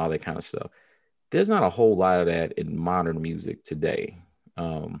self-worth and all that kind of stuff. There's not a whole lot of that in modern music today.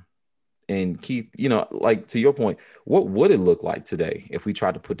 And Keith, like to your point, what would it look like today if we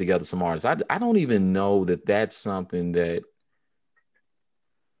tried to put together some artists? I don't even know that that's something that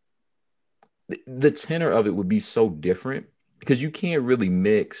the tenor of it would be so different, because you can't really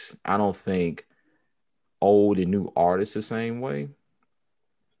mix, I don't think, old and new artists the same way.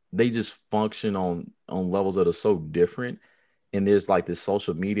 They just function on levels that are so different. And there's like this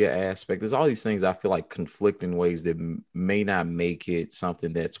social media aspect. There's all these things I feel like conflict in ways that may not make it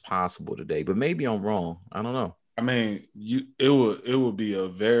something that's possible today. But maybe I'm wrong. I don't know. I mean, it would be a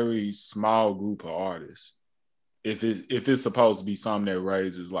very small group of artists if it's supposed to be something that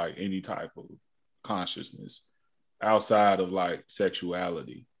raises like any type of consciousness outside of like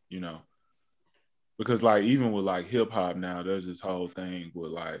sexuality, because like even with like hip hop now, there's this whole thing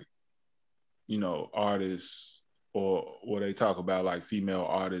with like, artists, or they talk about like female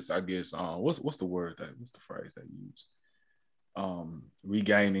artists, I guess. What's the phrase they use?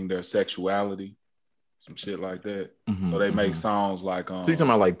 Regaining their sexuality, some shit like that. Mm-hmm, so they make songs like so you're talking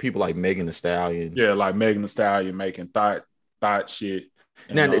about like people like Megan Thee Stallion. Yeah, like Megan Thee Stallion making thought shit.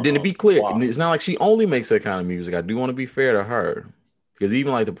 Now, then to be clear, it's not like she only makes that kind of music. I do want to be fair to her, because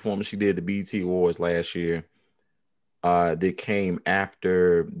even like the performance she did at the BET Awards last year, that came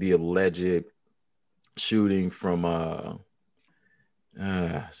after the alleged shooting from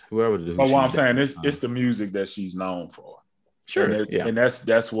whoever. But what I'm saying is, it's the music that she's known for. Sure, and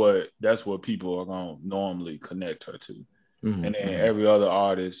that's what people are gonna normally connect her to. Mm-hmm, and then every other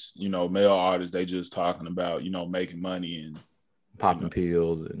artist, male artist, they just talking about making money and popping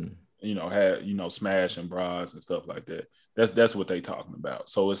pills and smashing bras and stuff like that. That's what they talking about.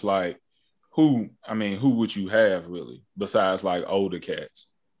 So it's like, who would you have really besides like older cats?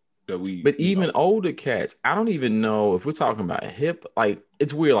 But even older cats, I don't even know if we're talking about hip. Like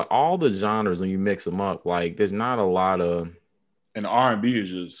it's weird. Like all the genres, when you mix them up, like there's not a lot of. And R&B is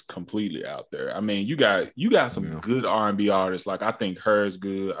just completely out there. I mean, you got some good R&B artists. Like I think Her is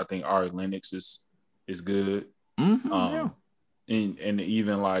good. I think Ari Lennox is good. Mm-hmm, and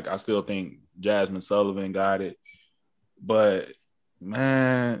even like I still think Jasmine Sullivan got it. But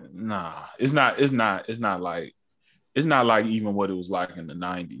man, nah, it's not like even what it was like in the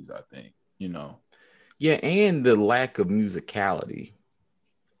 90s, I think, Yeah, and the lack of musicality.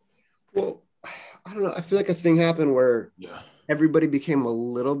 Well, I don't know. I feel like a thing happened where everybody became a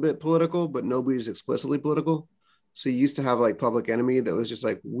little bit political, but nobody's explicitly political. So you used to have like Public Enemy that was just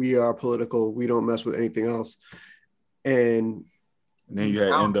like, we are political. We don't mess with anything else. And then you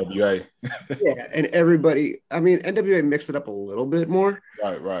had NWA. Yeah, and everybody, NWA mixed it up a little bit more.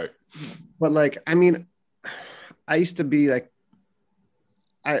 Right. But like, I used to be like,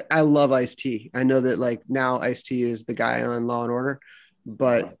 I love Ice-T. I know that like now Ice-T is the guy on Law and Order,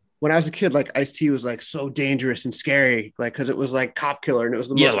 but when I was a kid, like Ice-T was like so dangerous and scary, like because it was like Cop Killer, and it was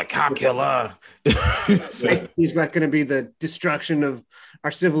the most like Cop Killer. He's not going to be the destruction of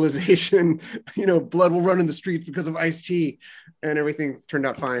our civilization. Blood will run in the streets because of Ice-T, and everything turned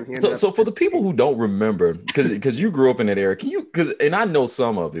out fine. So for the people who don't remember, because you grew up in that era, and I know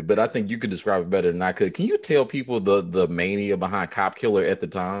some of it, but I think you could describe it better than I could. Can you tell people the mania behind Cop Killer at the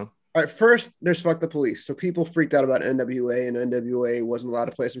time? All right, first, there's Fuck the Police. So people freaked out about NWA, and NWA wasn't allowed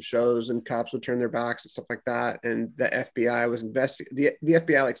to play some shows, and cops would turn their backs and stuff like that. And the FBI was investigating. The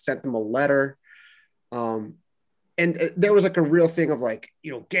FBI like sent them a letter. And there was like a real thing of like,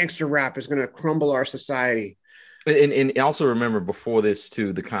 gangster rap is going to crumble our society. And also remember before this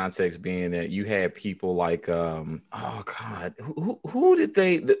too, the context being that you had people like who did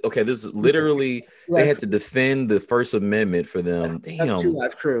they okay, this is literally they had to defend the First Amendment for them. Damn. That's 2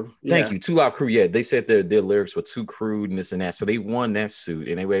 Live Crew. Thank you. 2 Live Crew. Yeah, they said their lyrics were too crude and this and that. So they won that suit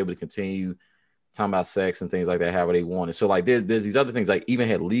and they were able to continue talking about sex and things like that however they wanted. So like there's these other things, like even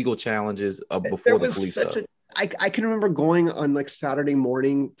had legal challenges before the police up. I can remember going on like Saturday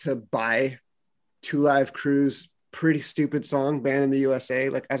morning to buy 2 Live Crew's Pretty Stupid Song, Banned in the USA,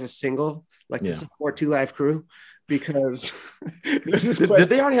 like as a single, like to support 2 Live Crew, because did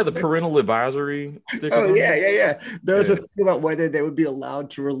they already have the parental advisory stickers? Oh yeah. There was a thing about whether they would be allowed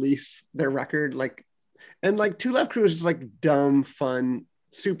to release their record, like, and like 2 Live Crew is just like dumb, fun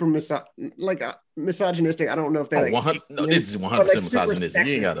super misogynistic. I don't know if they no, it's 100% misogynistic.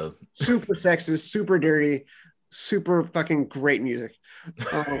 You ain't gotta super sexist, super dirty, super fucking great music.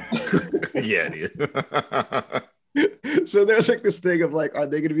 Yeah, it is. So there's like this thing of like, are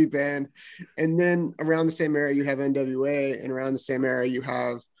they going to be banned? And then around the same era, you have NWA, and around the same era, you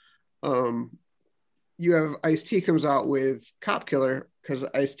have Ice-T comes out with Cop Killer because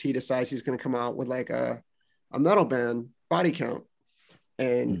Ice-T decides he's going to come out with like a metal band, Body Count.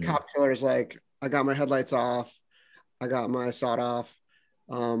 And Cop Killer is like, I got my headlights off, I got my sawed off.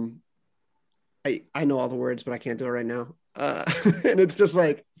 I know all the words, but I can't do it right now. And it's just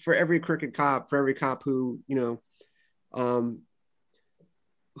like, for every crooked cop, for every cop who,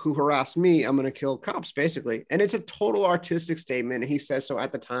 who harassed me, I'm going to kill cops, basically. And it's a total artistic statement. And he says so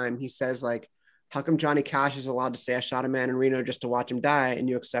at the time. He says, like, how come Johnny Cash is allowed to say I shot a man in Reno just to watch him die, and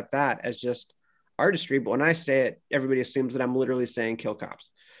you accept that as just artistry? But when I say it, everybody assumes that I'm literally saying kill cops.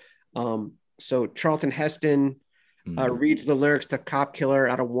 So Charlton Heston reads the lyrics to Cop Killer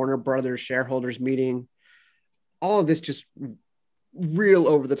at a Warner Brothers shareholders meeting. All of this just real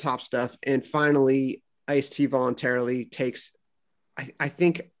over the top stuff. And finally, Ice-T voluntarily takes, I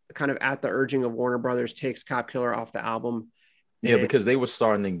think kind of at the urging of Warner Brothers, takes Cop Killer off the album. Yeah, because they were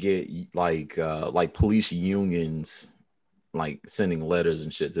starting to get like police unions like sending letters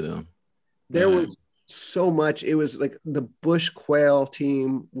and shit to them. There was so much. It was like the Bush Quail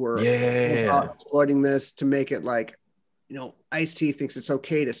team were exploiting this to make it like, Ice-T thinks it's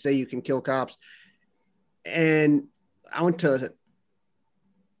okay to say you can kill cops. And I went to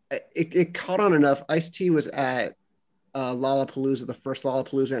it caught on enough. Ice-T was at Lollapalooza, the first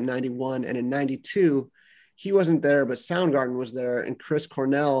Lollapalooza in 91, and in 92 he wasn't there, but Soundgarden was there, and Chris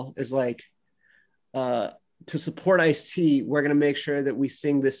Cornell is like, to support Ice-T, we're going to make sure that we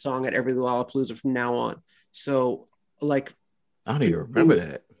sing this song at every Lollapalooza from now on. So like, I don't even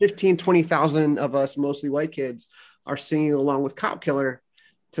remember that. 20,000 of us, mostly white kids, are singing along with Cop Killer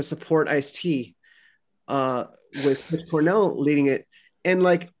to support Ice-T, with Chris Cornell leading it. And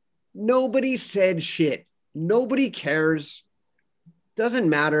like, nobody said shit. Nobody cares. Doesn't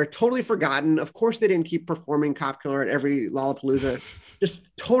matter. Totally forgotten. Of course, they didn't keep performing Cop Killer at every Lollapalooza. Just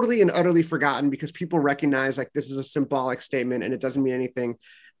totally and utterly forgotten, because people recognize like this is a symbolic statement and it doesn't mean anything.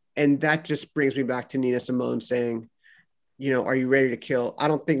 And that just brings me back to Nina Simone saying, are you ready to kill? I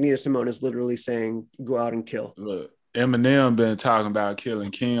don't think Nina Simone is literally saying go out and kill. Look, Eminem been talking about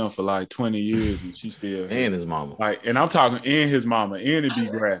killing Kim for like 20 years, and she still and his mama. Like, and I'm talking and his mama, and it be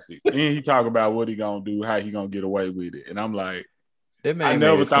graphic. And he talk about what he gonna do, how he gonna get away with it. And I'm like, I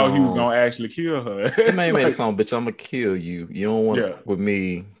never thought he was gonna actually kill her. That man made a song, bitch, I'm gonna kill you. You don't want with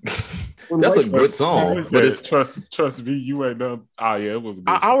me. That's a good song. But it's trust me, you ain't done. Oh yeah, it was a good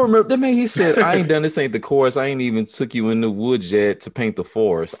I remember that man, he said, I ain't done this, ain't the chorus. I ain't even took you in the woods yet to paint the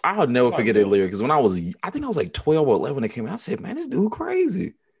forest. I'll never forget that lyric, because when I think I was like 12 or 11 when it came out, I said, man, this dude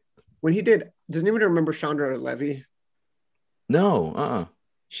crazy. When he did, does anybody remember Chandra Levy? No,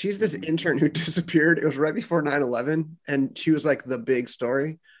 She's this intern who disappeared. It was right before 9/11, and she was like the big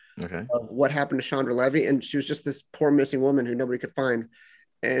story of what happened to Chandra Levy. And she was just this poor missing woman who nobody could find.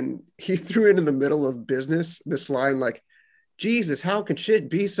 And he threw it in the middle of business, this line like, Jesus, how can shit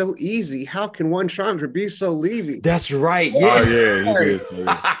be so easy? How can one Chandra be so Levy? That's right. Yeah. Oh, yeah, he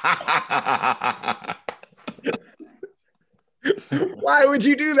did. Why would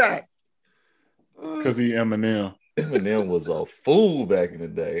you do that? Because he Eminem. Eminem was a fool back in the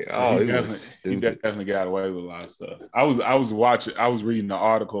day. Oh, he was stupid. He definitely got away with a lot of stuff. I was reading the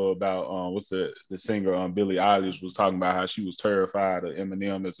article about what's the singer Billie Eilish was talking about how she was terrified of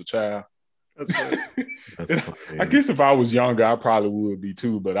Eminem as a child. That's I guess if I was younger, I probably would be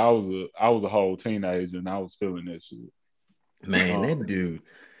too. But I was a whole teenager and I was feeling that shit. Man, that dude.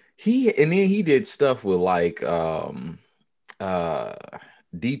 He did stuff with like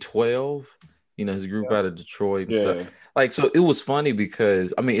D12. His group out of Detroit and stuff. Like, so it was funny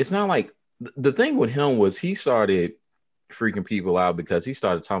because, I mean, it's not like the thing with him was he started freaking people out because he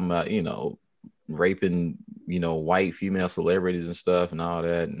started talking about, raping, white female celebrities and stuff and all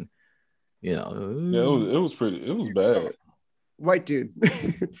that. And, it was bad. White dude.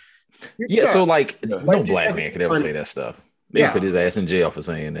 So like, no black man could ever say that stuff. They put his ass in jail for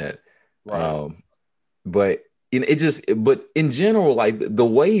saying that. Right. But but in general, like the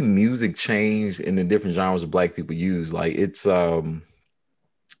way music changed in the different genres of black people use, like it's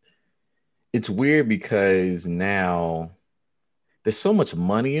weird because now there's so much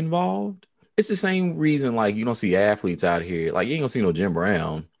money involved. It's the same reason, like, you don't see athletes out here, like you ain't gonna see no Jim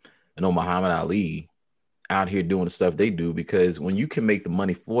Brown and no Muhammad Ali out here doing the stuff they do, because when you can make the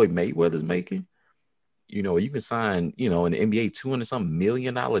money Floyd Mayweather's making, you can sign, in the NBA $200-something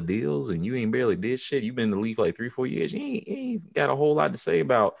million deals, and you ain't barely did shit. You've been in the league for like 3-4 years. You ain't got a whole lot to say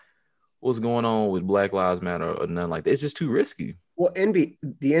about what's going on with Black Lives Matter or nothing like that. It's just too risky. Well, the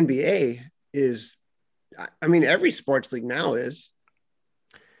NBA is, I mean, every sports league now is.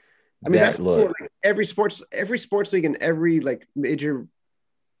 I mean, that's look, like every sports league and every like major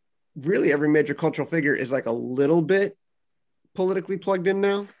cultural figure is like a little bit politically plugged in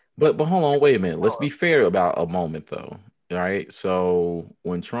now. But hold on, wait a minute. Let's be fair about a moment though. All right. So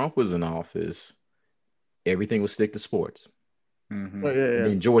when Trump was in office, everything was stick to sports. Mm-hmm. And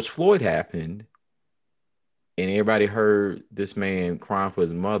then George Floyd happened, and everybody heard this man crying for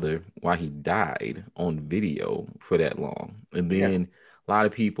his mother while he died on video for that long. And then a lot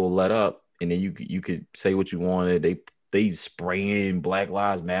of people let up, and then you could say what you wanted. They spraying Black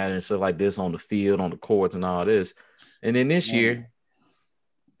Lives Matter and stuff like this on the field, on the courts, and all this. And then this year,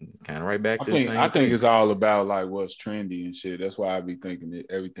 kind of right back to the same thing. I think it's all about like what's trendy and shit. That's why I be thinking that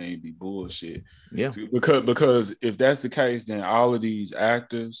everything be bullshit. Yeah. Because if that's the case, then all of these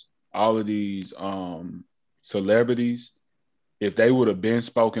actors, all of these celebrities, if they would have been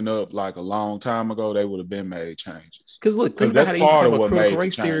spoken up like a long time ago, they would have been made changes. Because look, think about how they talk about critical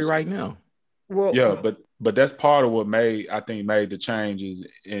race theory right now. Well, yeah, but that's part of what made the changes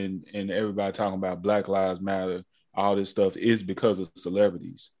in everybody talking about Black Lives Matter. All this stuff is because of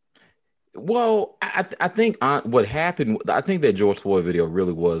celebrities. Well, I think what happened, I think that George Floyd video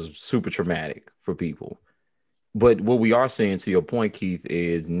really was super traumatic for people. But what we are saying, to your point, Keith,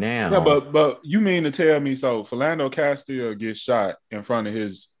 is now. Yeah, but you mean to tell me, so Philando Castile gets shot in front of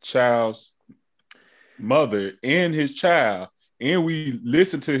his child's mother and his child, and we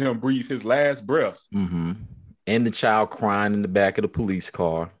listen to him breathe his last breath. Mm-hmm. And the child crying in the back of the police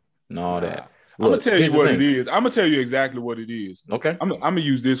car and all that. I'm gonna tell you what it is. I'm gonna tell you exactly what it is. Okay. I'm gonna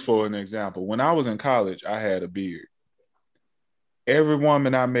use this for an example. When I was in college, I had a beard. Every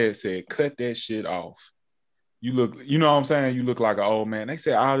woman I met said, "Cut that shit off. You look, you know what I'm saying? You look like an old man." They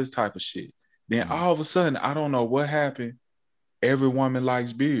said all this type of shit. Then all of a sudden, I don't know what happened. Every woman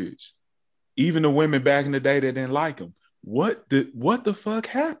likes beards. Even the women back in the day that didn't like them. What the fuck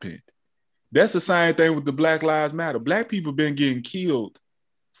happened? That's the same thing with the Black Lives Matter. Black people been getting killed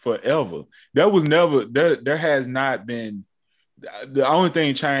forever. There has not been. The only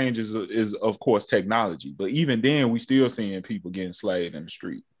thing changed is of course technology, but even then we still seeing people getting slayed in the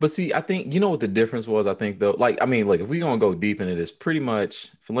street. But see, I think what the difference was. I think though, if we're gonna go deep into this, pretty much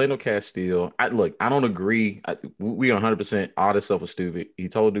Philando Castile. I don't agree. We 100% all this stuff was stupid. He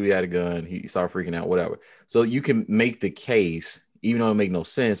told dude he had a gun. He started freaking out, whatever. So you can make the case, even though it make no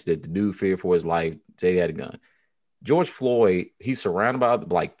sense, that the dude feared for his life. Say he had a gun. George Floyd, he's surrounded by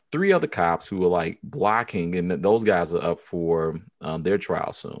like 3 other cops who are like blocking, and those guys are up for their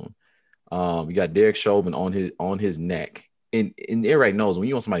trial soon. You got Derek Chauvin on his neck, and everybody knows when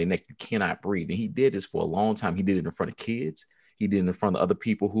you on somebody's neck, you cannot breathe. And he did this for a long time. He did it in front of kids. He did it in front of other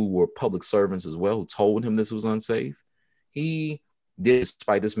people who were public servants as well, who told him this was unsafe. He did,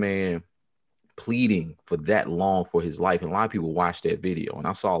 despite this man pleading for that long for his life. And a lot of people watched that video, and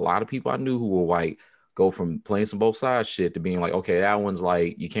I saw a lot of people I knew who were white go from playing some both sides shit to being like, okay, that one's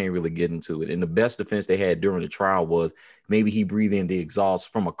like, you can't really get into it. And the best defense they had during the trial was maybe he breathed in the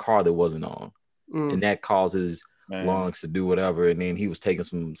exhaust from a car that wasn't on. And that causes lungs to do whatever. And then he was taking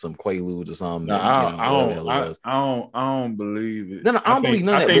some Quaaludes or something. No, I don't believe it. No, I don't believe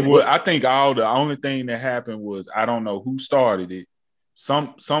none of that. I think the only thing that happened was, I don't know who started it.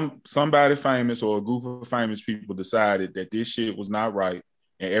 Somebody famous or a group of famous people decided that this shit was not right.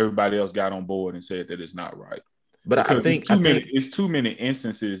 And everybody else got on board and said that it's not right. But because I think it's too many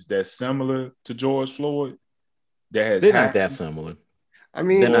instances that's similar to George Floyd that has they're not that similar. I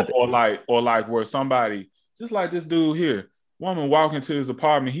mean, or like where somebody, just like this dude here, woman walk into his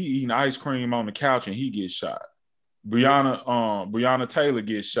apartment, he eating ice cream on the couch and he gets shot. Breonna Taylor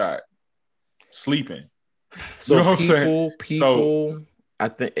gets shot sleeping. So you know people, I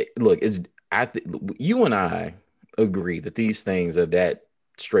think, look, you and I agree that these things are that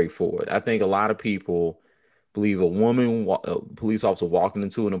straightforward. I think a lot of people believe a police officer walking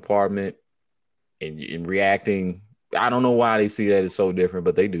into an apartment and reacting. I don't know why they see that as so different,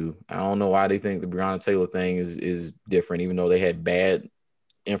 but they do. I don't know why they think the Breonna Taylor thing is different, even though they had bad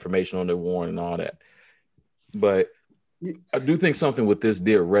information on their warrant and all that. But I do think something with this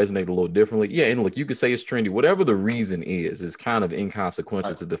did resonate a little differently. Yeah, and look, you could say it's trendy. Whatever the reason is kind of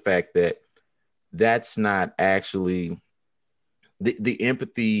inconsequential to the fact that that's not actually the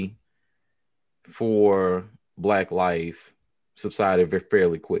empathy for Black life subsided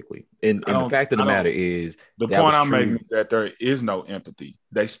fairly quickly. And the fact of the matter is, the that point was I'm true. making is that there is no empathy.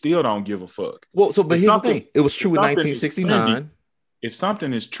 They still don't give a fuck. Well, but here's the thing: it was true in 1969. If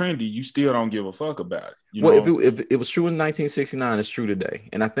something is trendy, you still don't give a fuck about it. If it was true in 1969, it's true today.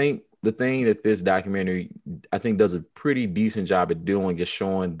 And I think the thing that this documentary, I think, does a pretty decent job at doing is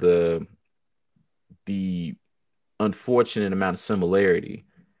showing the unfortunate amount of similarity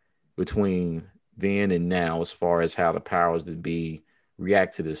between then and now as far as how the powers that be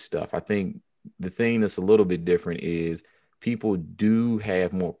react to this stuff. I think the thing that's a little bit different is people do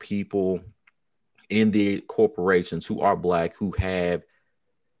have more people in the corporations who are Black, who have,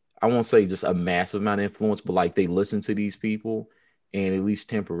 I won't say just a massive amount of influence, but like they listen to these people, and at least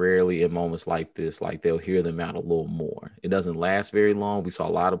temporarily in moments like this, like they'll hear them out a little more. It doesn't last very long. We saw a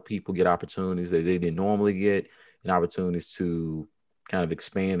lot of people get opportunities that they didn't normally get, and opportunities to kind of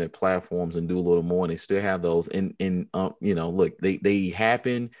expand their platforms and do a little more. And they still have those. And look, they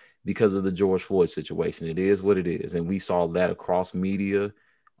happen because of the George Floyd situation. It is what it is. And we saw that across media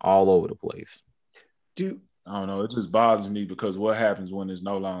all over the place. I don't know. It just bothers me because what happens when it's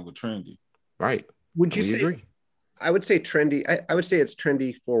no longer trendy? Right. Would you agree? I would say trendy. I would say it's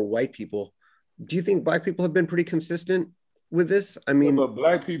trendy for white people. Do you think Black people have been pretty consistent with this? I mean, but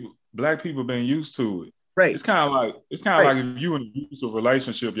Black people been used to it. Right. It's kind of like if you in an abusive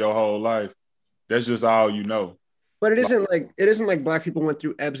relationship your whole life, that's just all you know. But it isn't like Black people went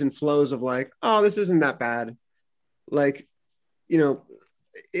through ebbs and flows of like, oh, this isn't that bad. Like,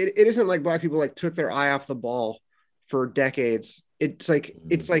 it isn't like Black people like took their eye off the ball for decades. It's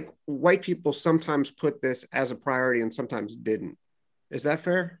like white people sometimes put this as a priority and sometimes didn't. Is that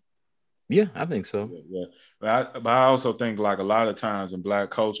fair? Yeah, I think so. Yeah. But I also think like a lot of times in Black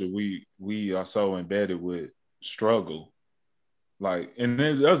culture, we are so embedded with struggle. Like, and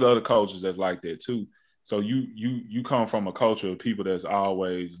there's other cultures that's like that too. So you come from a culture of people that's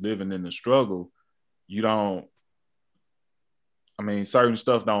always living in the struggle. Certain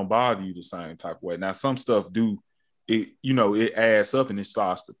stuff don't bother you the same type of way. Now, some stuff do. It adds up and it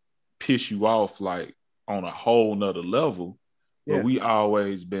starts to piss you off like on a whole nother level. But we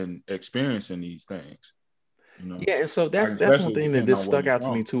always been experiencing these things. Yeah, and so that's one thing that this stuck out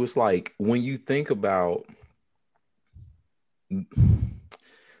to me too. It's like when you think about,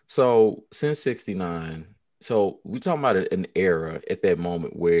 so since 69, so we're talking about an era at that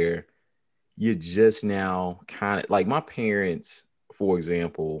moment where you're just now kind of like my parents, for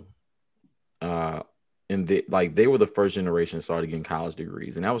example, and they were the first generation that started getting college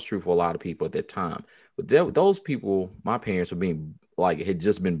degrees, and that was true for a lot of people at that time. But those people, my parents, had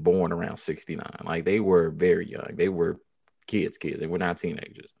just been born around 69. Like they were very young. They were kids. They were not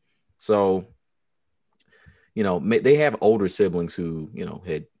teenagers. So, they have older siblings who,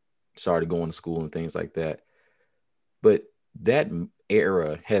 had started going to school and things like that. But that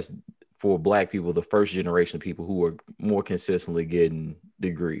era has, for Black people, the first generation of people who are more consistently getting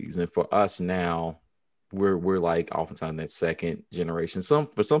degrees. And for us now, we're like oftentimes that second generation.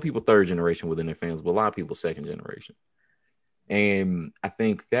 For some people, third generation within their families, but a lot of people second generation. And I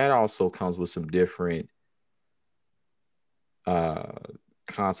think that also comes with some different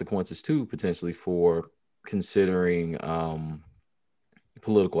consequences too, potentially, for considering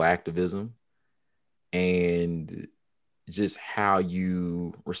political activism and just how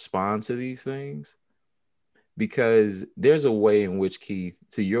you respond to these things. Because there's a way in which, Keith,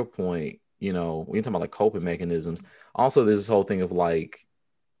 to your point, when you're talking about like coping mechanisms, also there's this whole thing of like,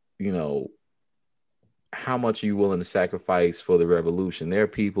 how much are you willing to sacrifice for the revolution? There are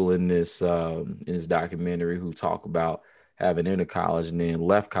people in this documentary who talk about having entered college and then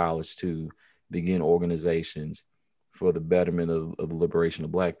left college to begin organizations for the betterment of the liberation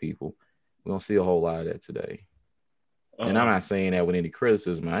of Black people. We don't see a whole lot of that today. And I'm not saying that with any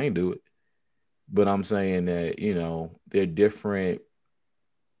criticism. I ain't do it. But I'm saying that, they're different.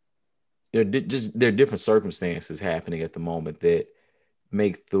 There are different circumstances happening at the moment that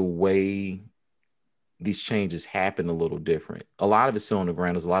make the way these changes happen a little different. A lot of it's still on the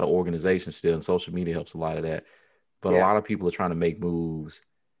ground. There's a lot of organizations still, and social media helps a lot of that. But a lot of people are trying to make moves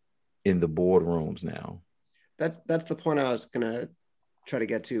in the boardrooms now. That's the point I was gonna try to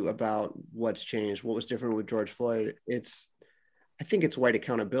get to about what's changed, what was different with George Floyd. I think it's white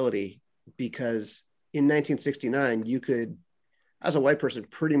accountability, because in 1969 you could, as a white person,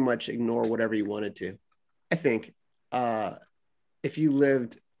 pretty much ignore whatever you wanted to. I think if you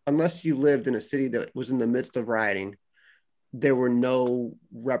lived, unless you lived in a city that was in the midst of rioting, there were no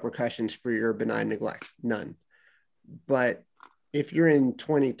repercussions for your benign neglect, none. But if you're in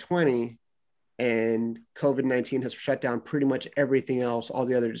 2020 and COVID-19 has shut down pretty much everything else, all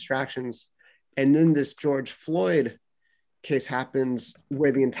the other distractions, and then this George Floyd case happens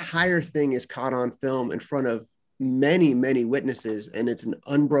where the entire thing is caught on film in front of many, many witnesses, and it's an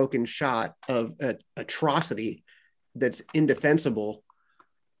unbroken shot of an atrocity that's indefensible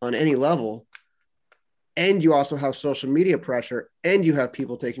on any level, and you also have social media pressure, and you have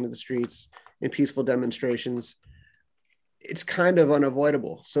people taking to the streets in peaceful demonstrations, it's kind of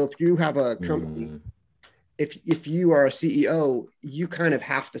unavoidable. So if you have a company, if you are a CEO, you kind of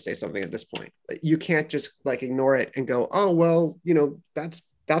have to say something at this point. You can't just like ignore it and go, oh, well, you know, that's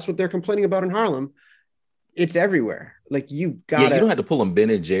what they're complaining about in Harlem. It's everywhere. Like you've got you don't have to pull them Ben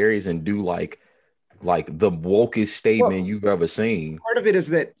and Jerry's and do like the wokest statement you've ever seen. Part of it is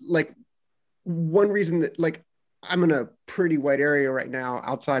that like one reason that like I'm in a pretty white area right now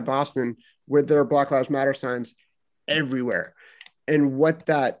outside Boston where there are Black Lives Matter signs everywhere. And what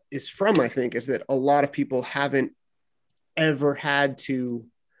that is from, I think, is that a lot of people haven't ever had to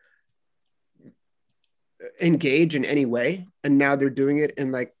engage in any way. And now they're doing it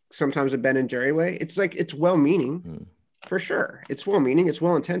in like sometimes a Ben and Jerry way. It's like, it's well-meaning for sure. It's well-meaning, it's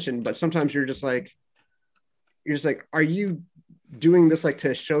well-intentioned, but sometimes you're just like, are you doing this like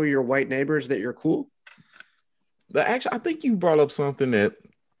to show your white neighbors that you're cool? But actually, I think you brought up something that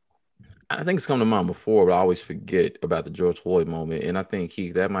I think it's come to mind before, but I always forget about the George Floyd moment. And I think,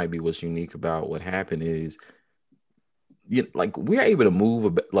 Keith, that might be what's unique about what happened is, you know, like we're able to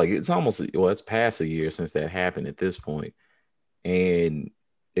move, like it's almost, well, it's past a year since that happened at this point. And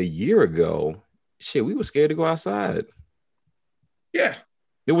a year ago, shit, we were scared to go outside. Yeah.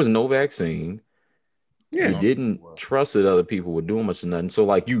 There was no vaccine. Yeah. You didn't trust that other people were doing much of nothing. So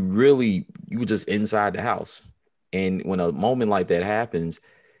like you were just inside the house. And when a moment like that happens,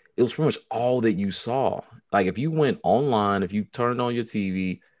 it was pretty much all that you saw. Like if you went online, if you turned on your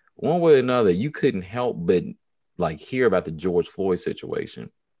TV, one way or another, you couldn't help but like hear about the George Floyd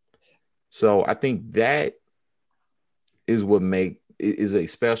situation. So I think that is what is a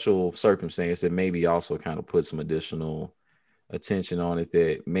special circumstance that maybe also kind of put some additional attention on it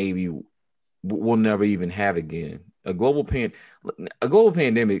that maybe we'll never even have again. A global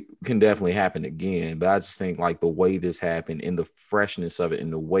pandemic can definitely happen again, but I just think like the way this happened and the freshness of it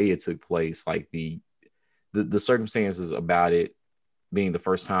and the way it took place, like the circumstances about it being the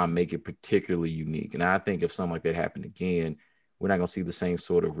first time make it particularly unique. And I think if something like that happened again, we're not going to see the same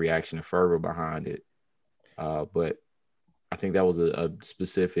sort of reaction and fervor behind it. But I think that was a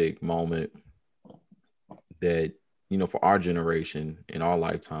specific moment that, you know, for our generation in our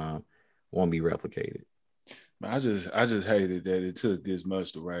lifetime won't be replicated. I just hated that it took this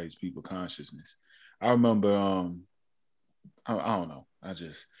much to raise people's consciousness. I remember, I don't know. I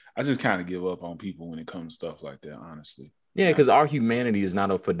just kind of give up on people when it comes to stuff like that, honestly. Yeah, because our humanity is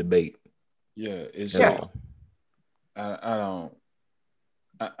not up for debate. Yeah, it's at just, all.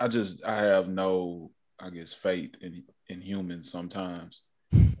 I have no, I guess, faith in humans sometimes.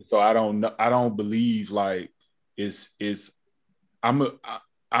 So I don't believe like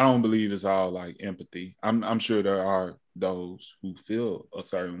I don't believe it's all like empathy. I'm sure there are those who feel a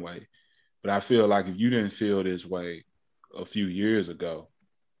certain way, but I feel like if you didn't feel this way a few years ago,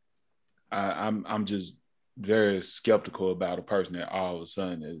 I'm just very skeptical about a person that all of a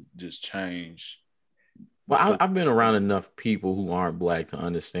sudden has just changed. Well, I've been around enough people who aren't Black to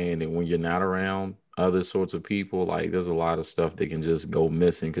understand that when you're not around other sorts of people, like there's a lot of stuff that can just go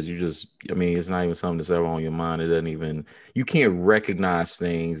missing because it's not even something that's ever on your mind. It doesn't even, you can't recognize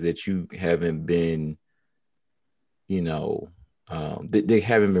things that you haven't been, you know, they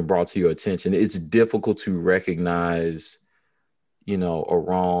haven't been brought to your attention. It's difficult to recognize, you know, a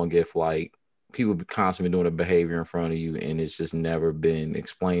wrong if like people be constantly doing a behavior in front of you and it's just never been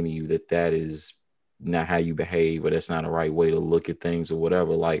explained to you that is not how you behave, or that's not a right way to look at things or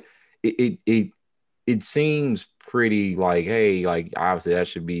whatever. Like it seems pretty like, hey, like obviously that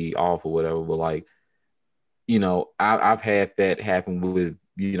should be off or whatever, but like, you know, I've had that happen with,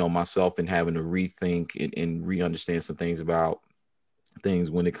 you know, myself and having to rethink and re-understand some things about things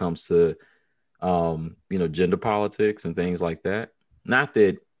when it comes to, you know, gender politics and things like that. Not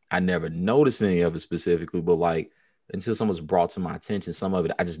that I never noticed any of it specifically, but like until someone's brought to my attention, some of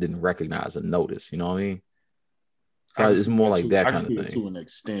it I just didn't recognize or notice. You know what I mean? So it's more like that kind of thing. To an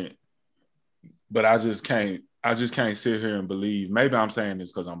extent, but I just can't sit here and believe. Maybe I'm saying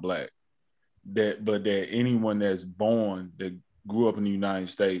this because I'm Black. That anyone that's born that grew up in the United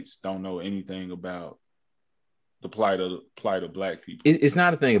States don't know anything about the plight of Black people. It's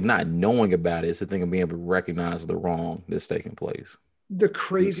not a thing of not knowing about it. It's a thing of being able to recognize the wrong that's taking place. The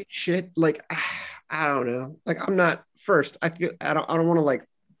crazy shit, like I don't know. Like I'm not first. I don't want to like.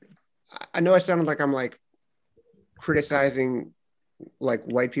 I know I sounded like I'm like criticizing like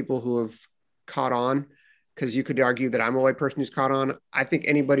white people who have caught on because you could argue that I'm a white person who's caught on. I think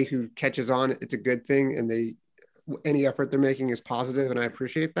anybody who catches on, it's a good thing, and any effort they're making is positive, and I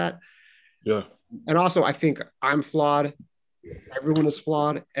appreciate that. Yeah. And also, I think I'm flawed. Everyone is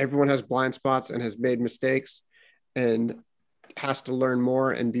flawed. Everyone has blind spots and has made mistakes and has to learn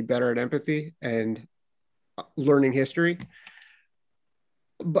more and be better at empathy and learning history.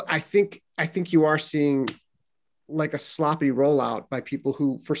 But I think you are seeing like a sloppy rollout by people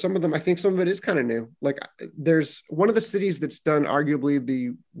who, for some of them, I think some of it is kind of new. Like there's one of the cities that's done arguably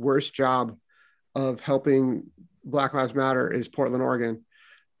the worst job of helping Black Lives Matter is Portland, Oregon,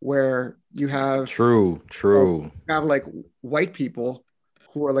 where you have true. You have like white people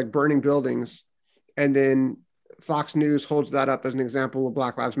who are like burning buildings, and then Fox News holds that up as an example of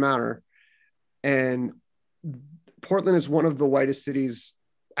Black Lives Matter. And Portland is one of the whitest cities.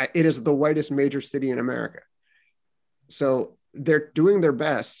 It is the whitest major city in America. So they're doing their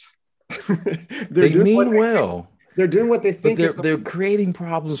best. They mean well. They're doing what they think. But they're creating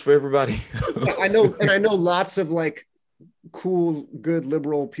problems for everybody else. I know, and I know lots of like cool, good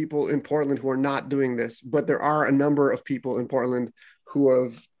liberal people in Portland who are not doing this, but there are a number of people in Portland who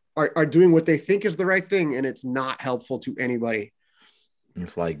are doing what they think is the right thing, and it's not helpful to anybody.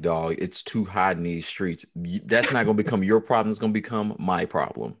 It's like, dog, it's too hot in these streets. That's not going to become your problem. It's going to become my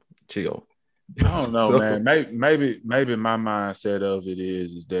problem. Chill. I don't know, man. Maybe my mindset of it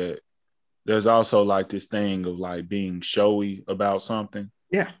is that there's also like this thing of like being showy about something.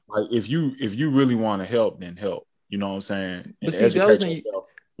 Yeah. Like if you really want to help, then help. You know what I'm saying? And but educate yourself.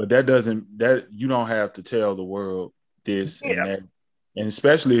 But that you don't have to tell the world this and that. And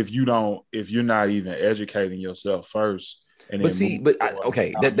especially if you're not even educating yourself first. And that's exactly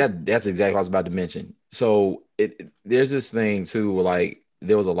what I was about to mention. So there's this thing too, like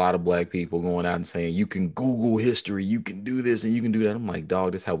there was a lot of Black people going out and saying, you can Google history, you can do this and you can do that. I'm like,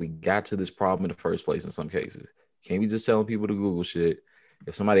 dog, that's how we got to this problem in the first place in some cases. Can't be just telling people to Google shit.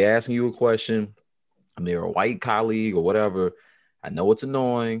 If somebody asking you a question and they're a white colleague or whatever, I know it's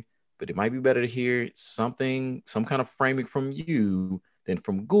annoying, but it might be better to hear some kind of framing from you than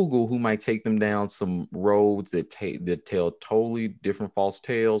from Google, who might take them down some roads that tell totally different false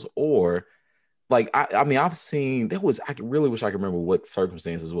tales. Or like, I mean, I've seen, I really wish I could remember what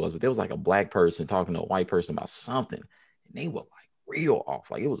circumstances was, but there was like a Black person talking to a white person about something, and they were like real off.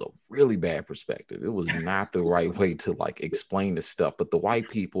 Like it was a really bad perspective. It was not the right way to like explain this stuff. But the white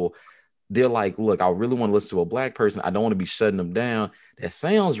people, they're like, look, I really want to listen to a Black person. I don't want to be shutting them down. That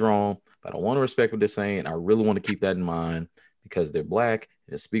sounds wrong, but I want to respect what they're saying. I really want to keep that in mind because they're Black,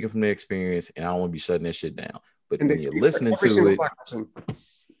 they're speaking from their experience, and I don't want to be shutting that shit down. But when you're listening to it,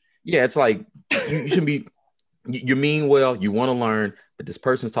 yeah, it's like you should be, you mean well, you want to learn, but this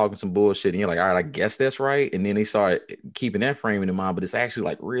person's talking some bullshit, and you're like, all right, I guess that's right. And then they start keeping that framing in mind, but it's actually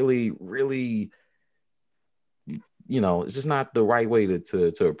like really, really, it's just not the right way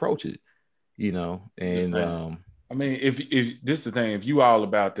to approach it, And I mean, if this is the thing, if you all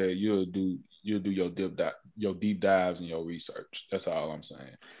about that, you'll do your deep dives and your research. That's all I'm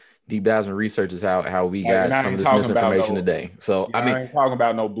saying. Deep dives and research is how we got some of this misinformation today. So I ain't talking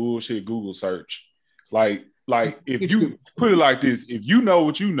about no bullshit Google search. Like if you put it like this, if you know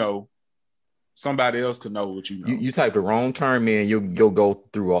what you know, somebody else could know what you know. You type the wrong term in, you'll go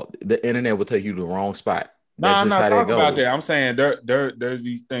through the internet will take you to the wrong spot. No, I'm not talking about that. I'm saying there's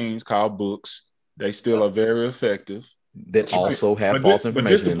these things called books. They still are very effective. That also have false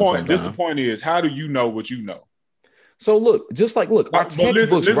information in them sometimes. Just the point is, how do you know what you know? So look, our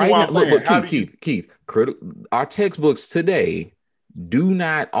textbooks right now. Look, Keith, our textbooks today do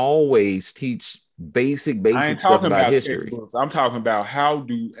not always teach basic stuff about history. Textbooks. I'm talking about how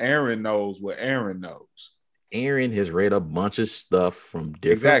do Aaron knows what Aaron knows. Aaron has read a bunch of stuff from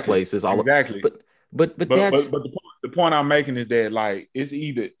different places. Exactly. But the point I'm making is that like it's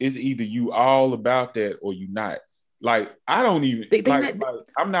either you all about that or you not. Like I don't even.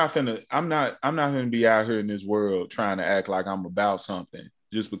 I'm not gonna be out here in this world trying to act like I'm about something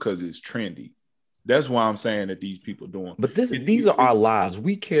just because it's trendy. That's why I'm saying that these people doing. But these are our lives.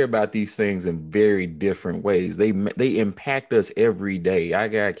 We care about these things in very different ways. They impact us every day. I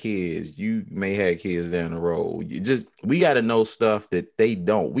got kids. You may have kids down the road. We got to know stuff that they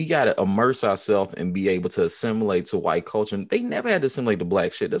don't. We got to immerse ourselves and be able to assimilate to white culture. They never had to assimilate to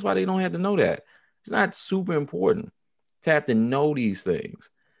Black shit. That's why they don't have to know that. It's not super important to have to know these things.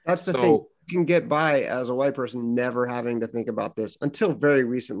 That's the thing. You can get by as a white person never having to think about this until very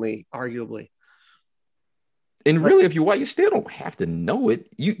recently, arguably. And really, if you're white, you still don't have to know it.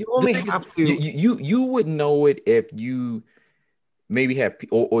 You only have to. You would know it if you maybe have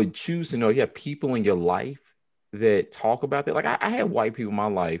or choose to know. You have people in your life that talk about that. Like I have white people in my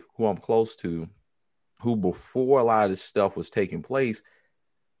life who I'm close to who before a lot of this stuff was taking place,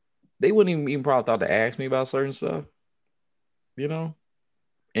 they wouldn't even probably thought to ask me about certain stuff, you know?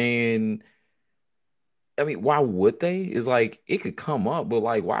 And I mean, why would they? It's like it could come up, but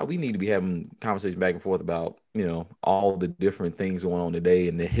like, why we need to be having conversation back and forth about, all the different things going on today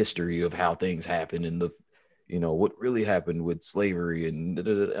and the history of how things happen and what really happened with slavery and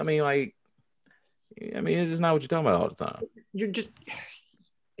I mean, it's just not what you're talking about all the time.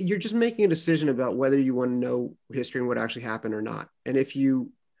 You're just making a decision about whether you want to know history and what actually happened or not. And if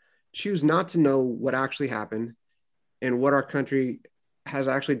you choose not to know what actually happened and what our country has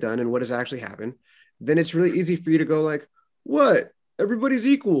actually done and what has actually happened, then it's really easy for you to go like, what? Everybody's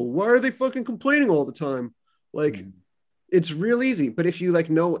equal. Why are they fucking complaining all the time? Like, it's real easy. But if you like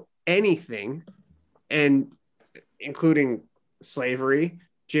know anything, and including slavery,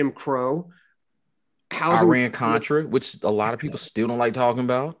 Jim Crow, housing, Iran-Contra, which a lot of people still don't like talking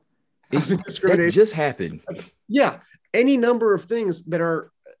about. That just happened. Yeah. Any number of things that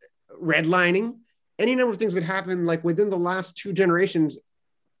are redlining, any number of things that happen like within the last 2 generations,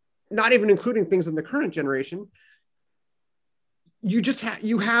 not even including things in the current generation, you just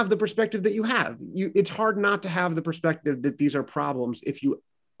you have the perspective that you have. It's hard not to have the perspective that these are problems if you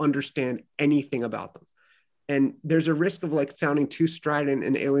understand anything about them. And there's a risk of like sounding too strident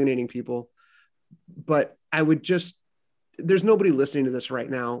and alienating people. But I would there's nobody listening to this right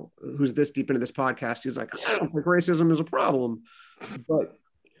now who's this deep into this podcast who's like, I don't think racism is a problem. But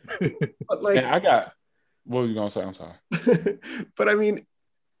like, what were you gonna say? I'm sorry. But I mean,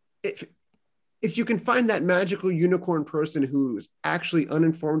 if you can find that magical unicorn person who's actually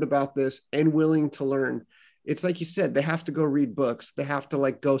uninformed about this and willing to learn, it's like you said, they have to go read books. They have to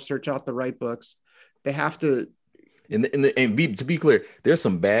like go search out the right books. They have to. To be clear, there's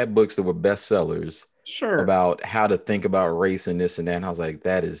some bad books that were bestsellers. Sure. About how to think about race and this and that. And I was like,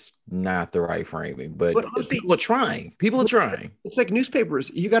 that is not the right framing. But honestly, people are trying. It's like newspapers.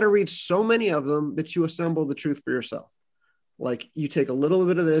 You got to read so many of them that you assemble the truth for yourself. Like you take a little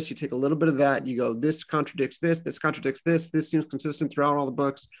bit of this, you take a little bit of that. You go, this contradicts this contradicts this. This seems consistent throughout all the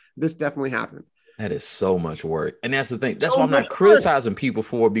books. This definitely happened. That is so much work. And that's the thing. That's why I'm not criticizing people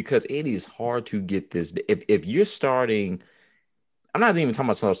for, because it is hard to get this. If you're starting, I'm not even talking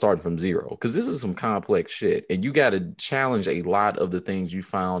about starting from zero, because this is some complex shit. And you got to challenge a lot of the things you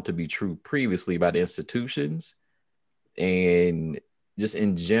found to be true previously by the institutions. And just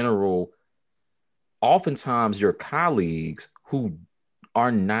in general, oftentimes your colleagues who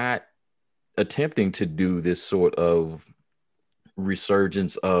are not attempting to do this sort of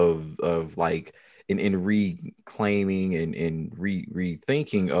resurgence of like in reclaiming and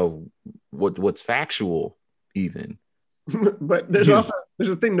rethinking of what's factual even. But there's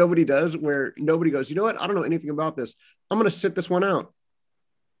a thing nobody does where nobody goes, you know what? I don't know anything about this. I'm going to sit this one out.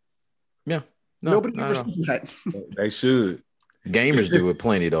 Yeah. Nobody ever sees that. They should. Gamers do it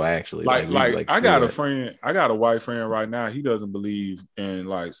plenty though, actually. Like I got a friend, I got a white friend right now. He doesn't believe in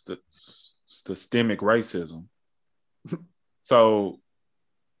like systemic racism. So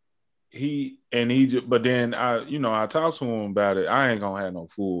but then I talked to him about it. I ain't gonna have no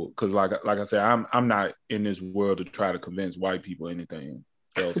fool, because like I said, I'm not in this world to try to convince white people anything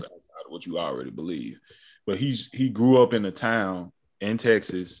else outside of what you already believe. But he grew up in a town in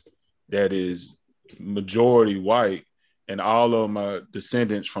Texas that is majority white, and all of them are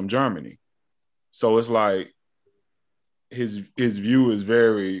descendants from Germany. So it's like his view is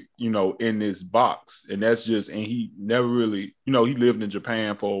very, in this box. And that's just, and he never really, he lived in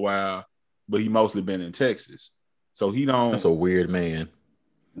Japan for a while, but he mostly been in Texas. So he don't. That's a weird man.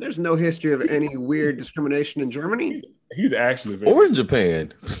 There's no history of any weird discrimination in Germany. He's actually or in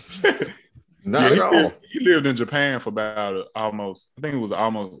Japan. Not at all. He lived in Japan for about almost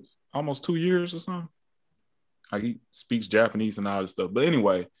 2 years or something. Like he speaks Japanese and all this stuff. But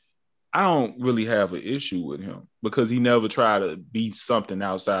anyway, I don't really have an issue with him because he never tried to be something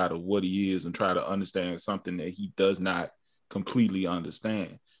outside of what he is and try to understand something that he does not completely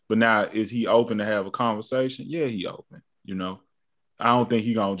understand. But now, is he open to have a conversation? Yeah, he open. I don't think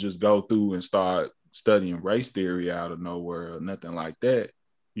he gonna just go through and start studying race theory out of nowhere or nothing like that.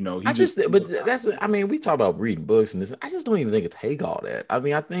 We talk about reading books and this. I just don't even think it take all that. I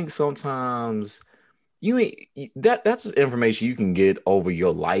mean, I think sometimes that's information you can get over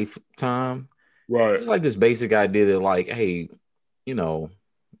your lifetime. Right. It's like this basic idea that like, hey,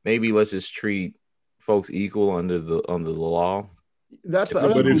 maybe let's just treat folks equal under the law. That's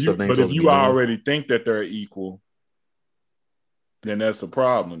but if you already think that they're equal, then that's the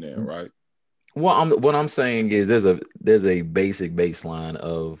problem then, right? Well, what I'm saying is there's a basic baseline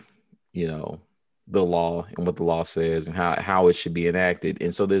of, the law and what the law says and how it should be enacted.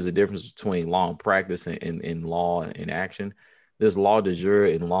 And so there's a difference between law and practice and law and action. There's law de jure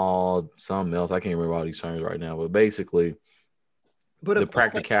and law something else. I can't remember all these terms right now, but basically the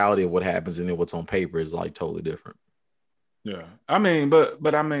practicality of what happens and then what's on paper is like totally different. Yeah. I mean,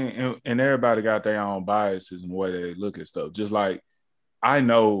 but I mean, and everybody got their own biases and the way they look at stuff. Just like I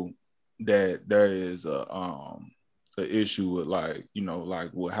know that there is an issue with like, you know, like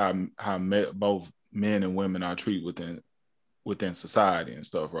with how both men and women are treated within society and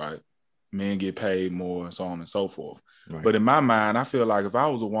stuff, right? Men get paid more and so on and so forth. Right. But in my mind, I feel like if I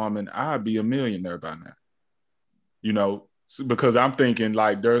was a woman, I'd be a millionaire by now. You know, because I'm thinking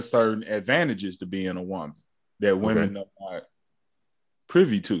like there's certain advantages to being a woman that women are not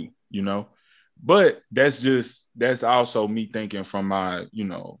privy to, you know. But that's also me thinking from my, you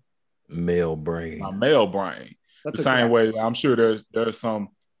know, male brain. My male brain. That's the same way I'm sure there's a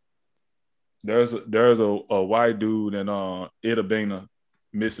white dude in Itta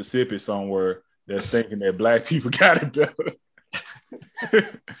Mississippi somewhere that's thinking that black people got it better.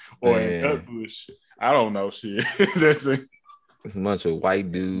 Or in Douglas, I don't know shit. It's a bunch of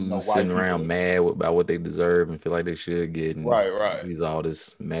white dudes sitting around mad about what they deserve and feel like they should get. And right. He's all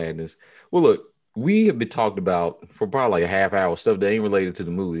this madness. Well, look, we have been talked about for probably like a half hour stuff that ain't related to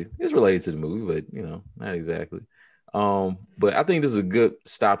the movie. It's related to the movie, but you know, not exactly. But I think this is a good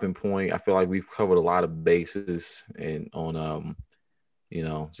stopping point. I feel like we've covered a lot of bases and on you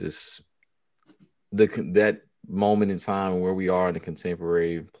know, just that moment in time where we are in a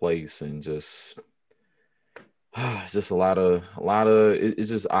contemporary place, and just it's just a lot of it's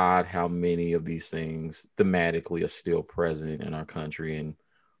just odd how many of these things thematically are still present in our country, and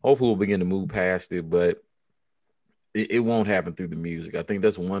hopefully we'll begin to move past it, but it won't happen through the music. I think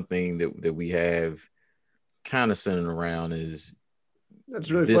that's one thing that we have kind of centered around is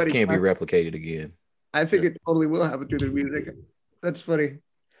that's really this funny. Can't be replicated again. I think it totally will happen through the music. That's funny.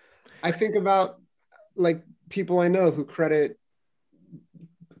 I think about like people I know who credit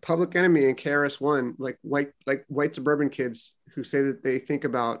Public Enemy and KRS-One, like white suburban kids who say that they think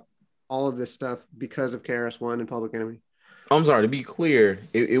about all of this stuff because of KRS-One and Public Enemy. I'm sorry, to be clear,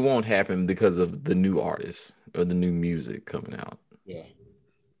 it won't happen because of the new artists or the new music coming out. Yeah.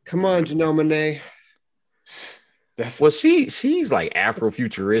 Come on, Janelle Monáe. Well, she's like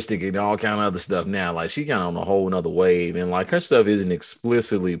Afrofuturistic and all kind of other stuff now. Like she kind of on a whole nother wave, and like her stuff isn't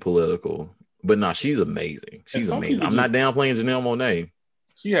explicitly political, but no, she's amazing. She's amazing. I'm not downplaying Janelle Monáe.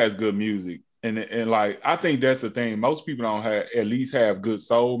 She has good music, and like I think that's the thing. Most people don't at least have good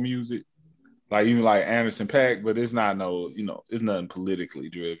soul music, like even like Anderson .Paak, but it's not it's nothing politically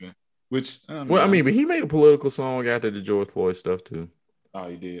driven. Which but he made a political song after the George Floyd stuff too. Oh,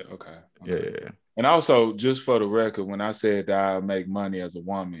 he did. Okay. Yeah. And also, just for the record, when I said that I make money as a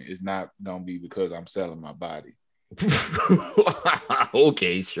woman, it's not gonna be because I'm selling my body.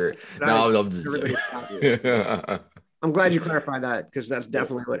 Okay, sure. No, I'm just I'm glad you clarified that, because that's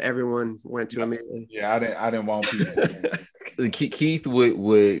definitely what everyone went to immediately. Yeah, I didn't want people. Keith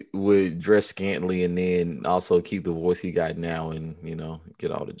would dress scantily and then also keep the voice he got now and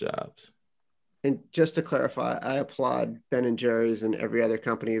get all the jobs. And just to clarify, I applaud Ben & Jerry's and every other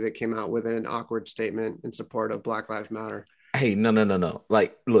company that came out with an awkward statement in support of Black Lives Matter. Hey, no.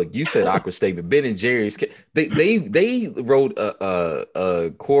 Like, look, you said awkward statement. Ben & Jerry's, they wrote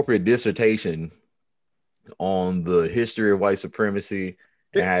a corporate dissertation on the history of white supremacy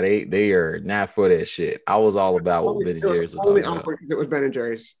and how they are not for that shit. I was all about what Ben & Jerry's was only awkward because it was Ben &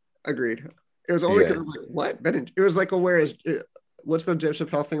 Jerry's. Agreed. It was only because it was like, what? It was like, where is what's the Dave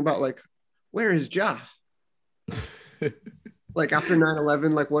Chappelle thing about, like, where is Ja? Like after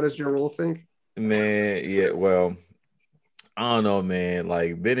 9/11, like what does Ja Rule think? Man, yeah, well, I don't know, man.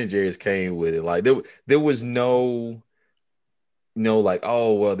 Like Ben & Jerry's came with it. Like there was no like,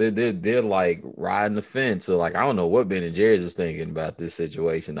 oh well, they're like riding the fence. So like I don't know what Ben & Jerry's is thinking about this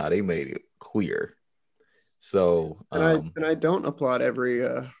situation. Now they made it clear. So and I don't applaud every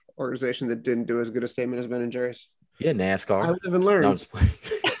organization that didn't do as good a statement as Ben & Jerry's. Yeah, NASCAR. I live and learn. No, I'm just playing.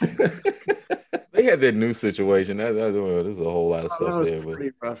 They had that new situation. There's a whole lot of stuff there, but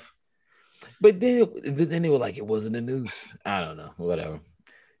pretty rough. But then they were like, it wasn't a noose. I don't know, whatever.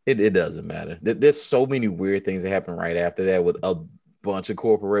 It doesn't matter. There's so many weird things that happen right after that with a bunch of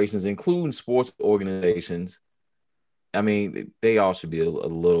corporations, including sports organizations. I mean, they all should be a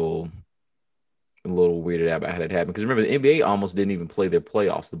little weirded out about how that happened. Because remember, the NBA almost didn't even play their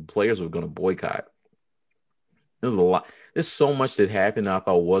playoffs. The players were going to boycott. There's a lot. There's so much that happened that I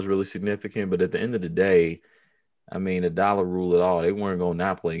thought was really significant. But at the end of the day, I mean, the dollar rule it all. They weren't going to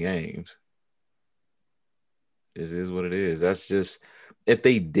not play games. This is what it is. That's just if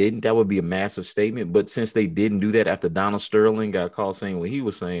they didn't, that would be a massive statement. But since they didn't do that after Donald Sterling got called saying what he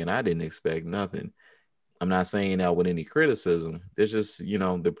was saying, I didn't expect nothing. I'm not saying that with any criticism. There's just,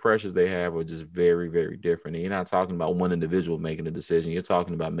 the pressures they have are just very, very different. And you're not talking about one individual making a decision. You're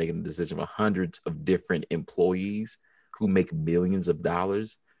talking about making a decision for hundreds of different employees who make millions of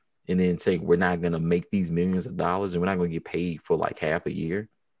dollars, and then saying we're not going to make these millions of dollars and we're not going to get paid for like half a year.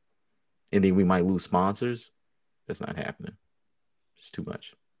 And then we might lose sponsors. That's not happening. It's too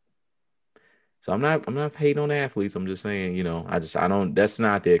much. So I'm not hating on athletes. I'm just saying, that's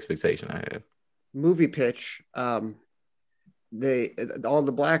not the expectation I have. Movie pitch. All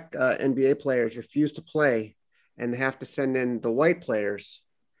the black NBA players refuse to play, and they have to send in the white players.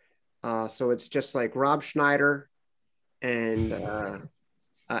 So it's just like Rob Schneider and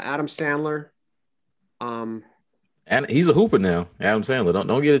Adam Sandler. And he's a hooper now, Adam Sandler.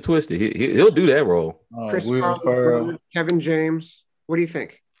 Don't get it twisted. He'll do that role. Chris Paul, Kevin James. What do you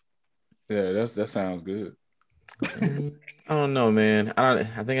think? Yeah, that sounds good. I don't know, man. I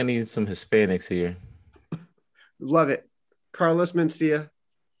think I need some Hispanics here. Love it. Carlos Mencia.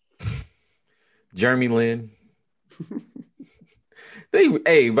 Jeremy Lin. By the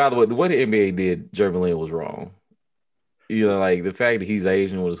way, what the NBA did, Jeremy Lin was wrong. Like the fact that he's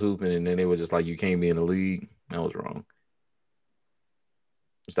Asian was hooping, and then they were just like, you can't be in the league. That was wrong.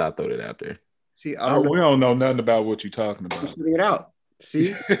 Just thought I'd throw that out there. See, we don't know nothing about what you're talking about. I'm spitting it out.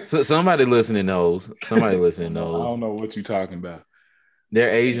 See? So somebody listening knows. I don't know what you're talking about. There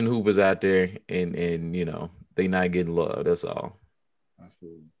are Asian hoopers out there, and they not getting love. That's all. I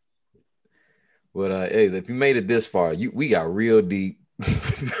feel you. But hey, if you made it this far, we got real deep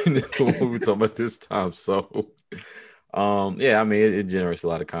when we talking about this time. So, it generates a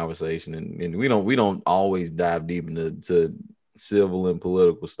lot of conversation, and we don't always dive deep into civil and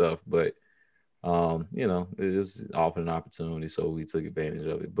political stuff, but it's often an opportunity, so we took advantage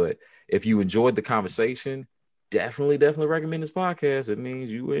of it. But if you enjoyed the conversation, definitely recommend this podcast. It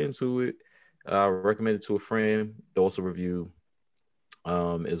means you were into it. Recommend it to a friend. Throw us a review,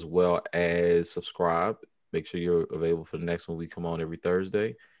 as well as subscribe. Make sure you're available for the next one. We come on every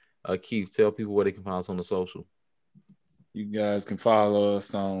Thursday. Keith, tell people where they can find us on the social. You guys can follow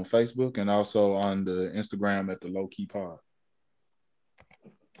us on Facebook and also on the Instagram at the Low Key Pod.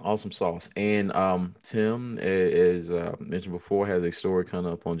 Awesome sauce. And Tim, as mentioned before, has a story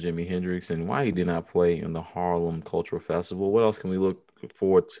coming up on Jimi Hendrix and why he did not play in the Harlem Cultural Festival. What else can we look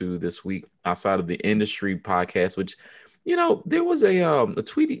forward to this week outside of the industry podcast? Which, there was a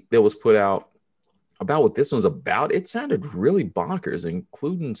tweet that was put out about what this one's about. It sounded really bonkers,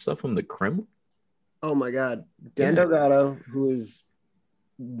 including stuff from the Kremlin. Oh my God. Dan Delgado, who is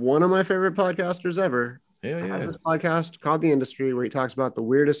one of my favorite podcasters ever, has this podcast called The Industry, where he talks about the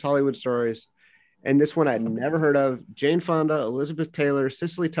weirdest Hollywood stories. And this one I'd never heard of. Jane Fonda, Elizabeth Taylor,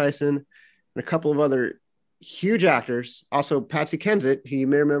 Cicely Tyson, and a couple of other huge actors. Also, Patsy Kensit, who you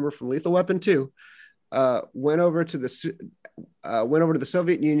may remember from Lethal Weapon 2, went over to the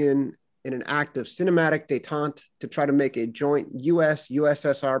Soviet Union in an act of cinematic détente to try to make a joint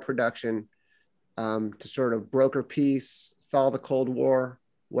U.S.-USSR production to sort of broker peace, thaw the Cold War,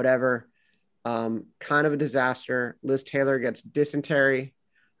 whatever. Kind of a disaster. Liz Taylor gets dysentery.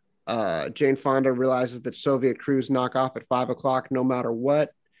 Jane Fonda realizes that Soviet crews knock off at 5 o'clock no matter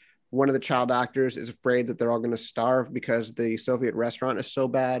what. One of the child actors is afraid that they're all going to starve because the Soviet restaurant is so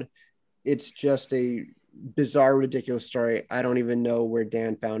bad. It's just a bizarre, ridiculous story. I don't even know where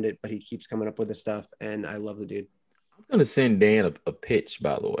Dan found it, but he keeps coming up with this stuff, and I love the dude. I'm going to send Dan a pitch,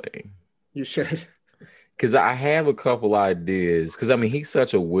 by the way. You should. Because I have a couple ideas. Because, he's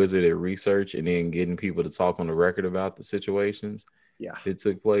such a wizard at research and then getting people to talk on the record about the situations that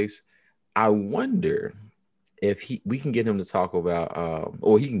took place. I wonder if we can get him to talk about,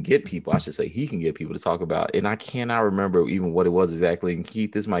 or he can get people, I should say, he can get people to talk about, and I cannot remember even what it was exactly. And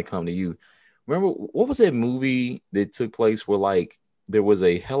Keith, this might come to you. Remember, what was that movie that took place where, there was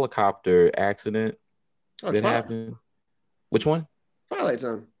a helicopter accident that happened? Which one? Twilight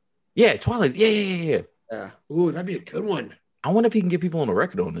Zone. Yeah, Twilight. Yeah. Yeah. Ooh, that'd be a good one. I wonder if he can get people on the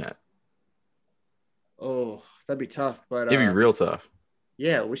record on that. Oh, that'd be tough, but it'd be real tough.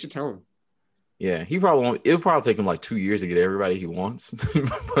 Yeah, we should tell him. Yeah, he probably won't. It'll probably take him 2 years to get everybody he wants.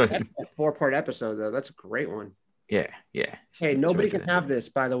 But that's a 4-part episode, though. That's a great one. Yeah. Hey, nobody can have this,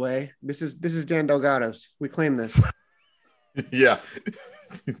 by the way. This is Dan Delgado's. We claim this. Yeah.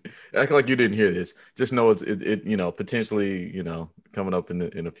 Act like you didn't hear this. Just know it potentially, coming up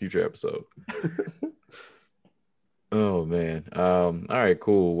in a future episode. Oh man. All right,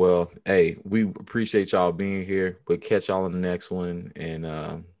 cool. Well, hey, we appreciate y'all being here. We'll catch y'all in the next one.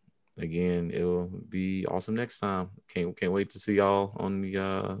 And again, it'll be awesome next time. Can't wait to see y'all on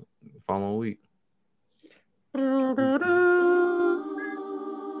the following week.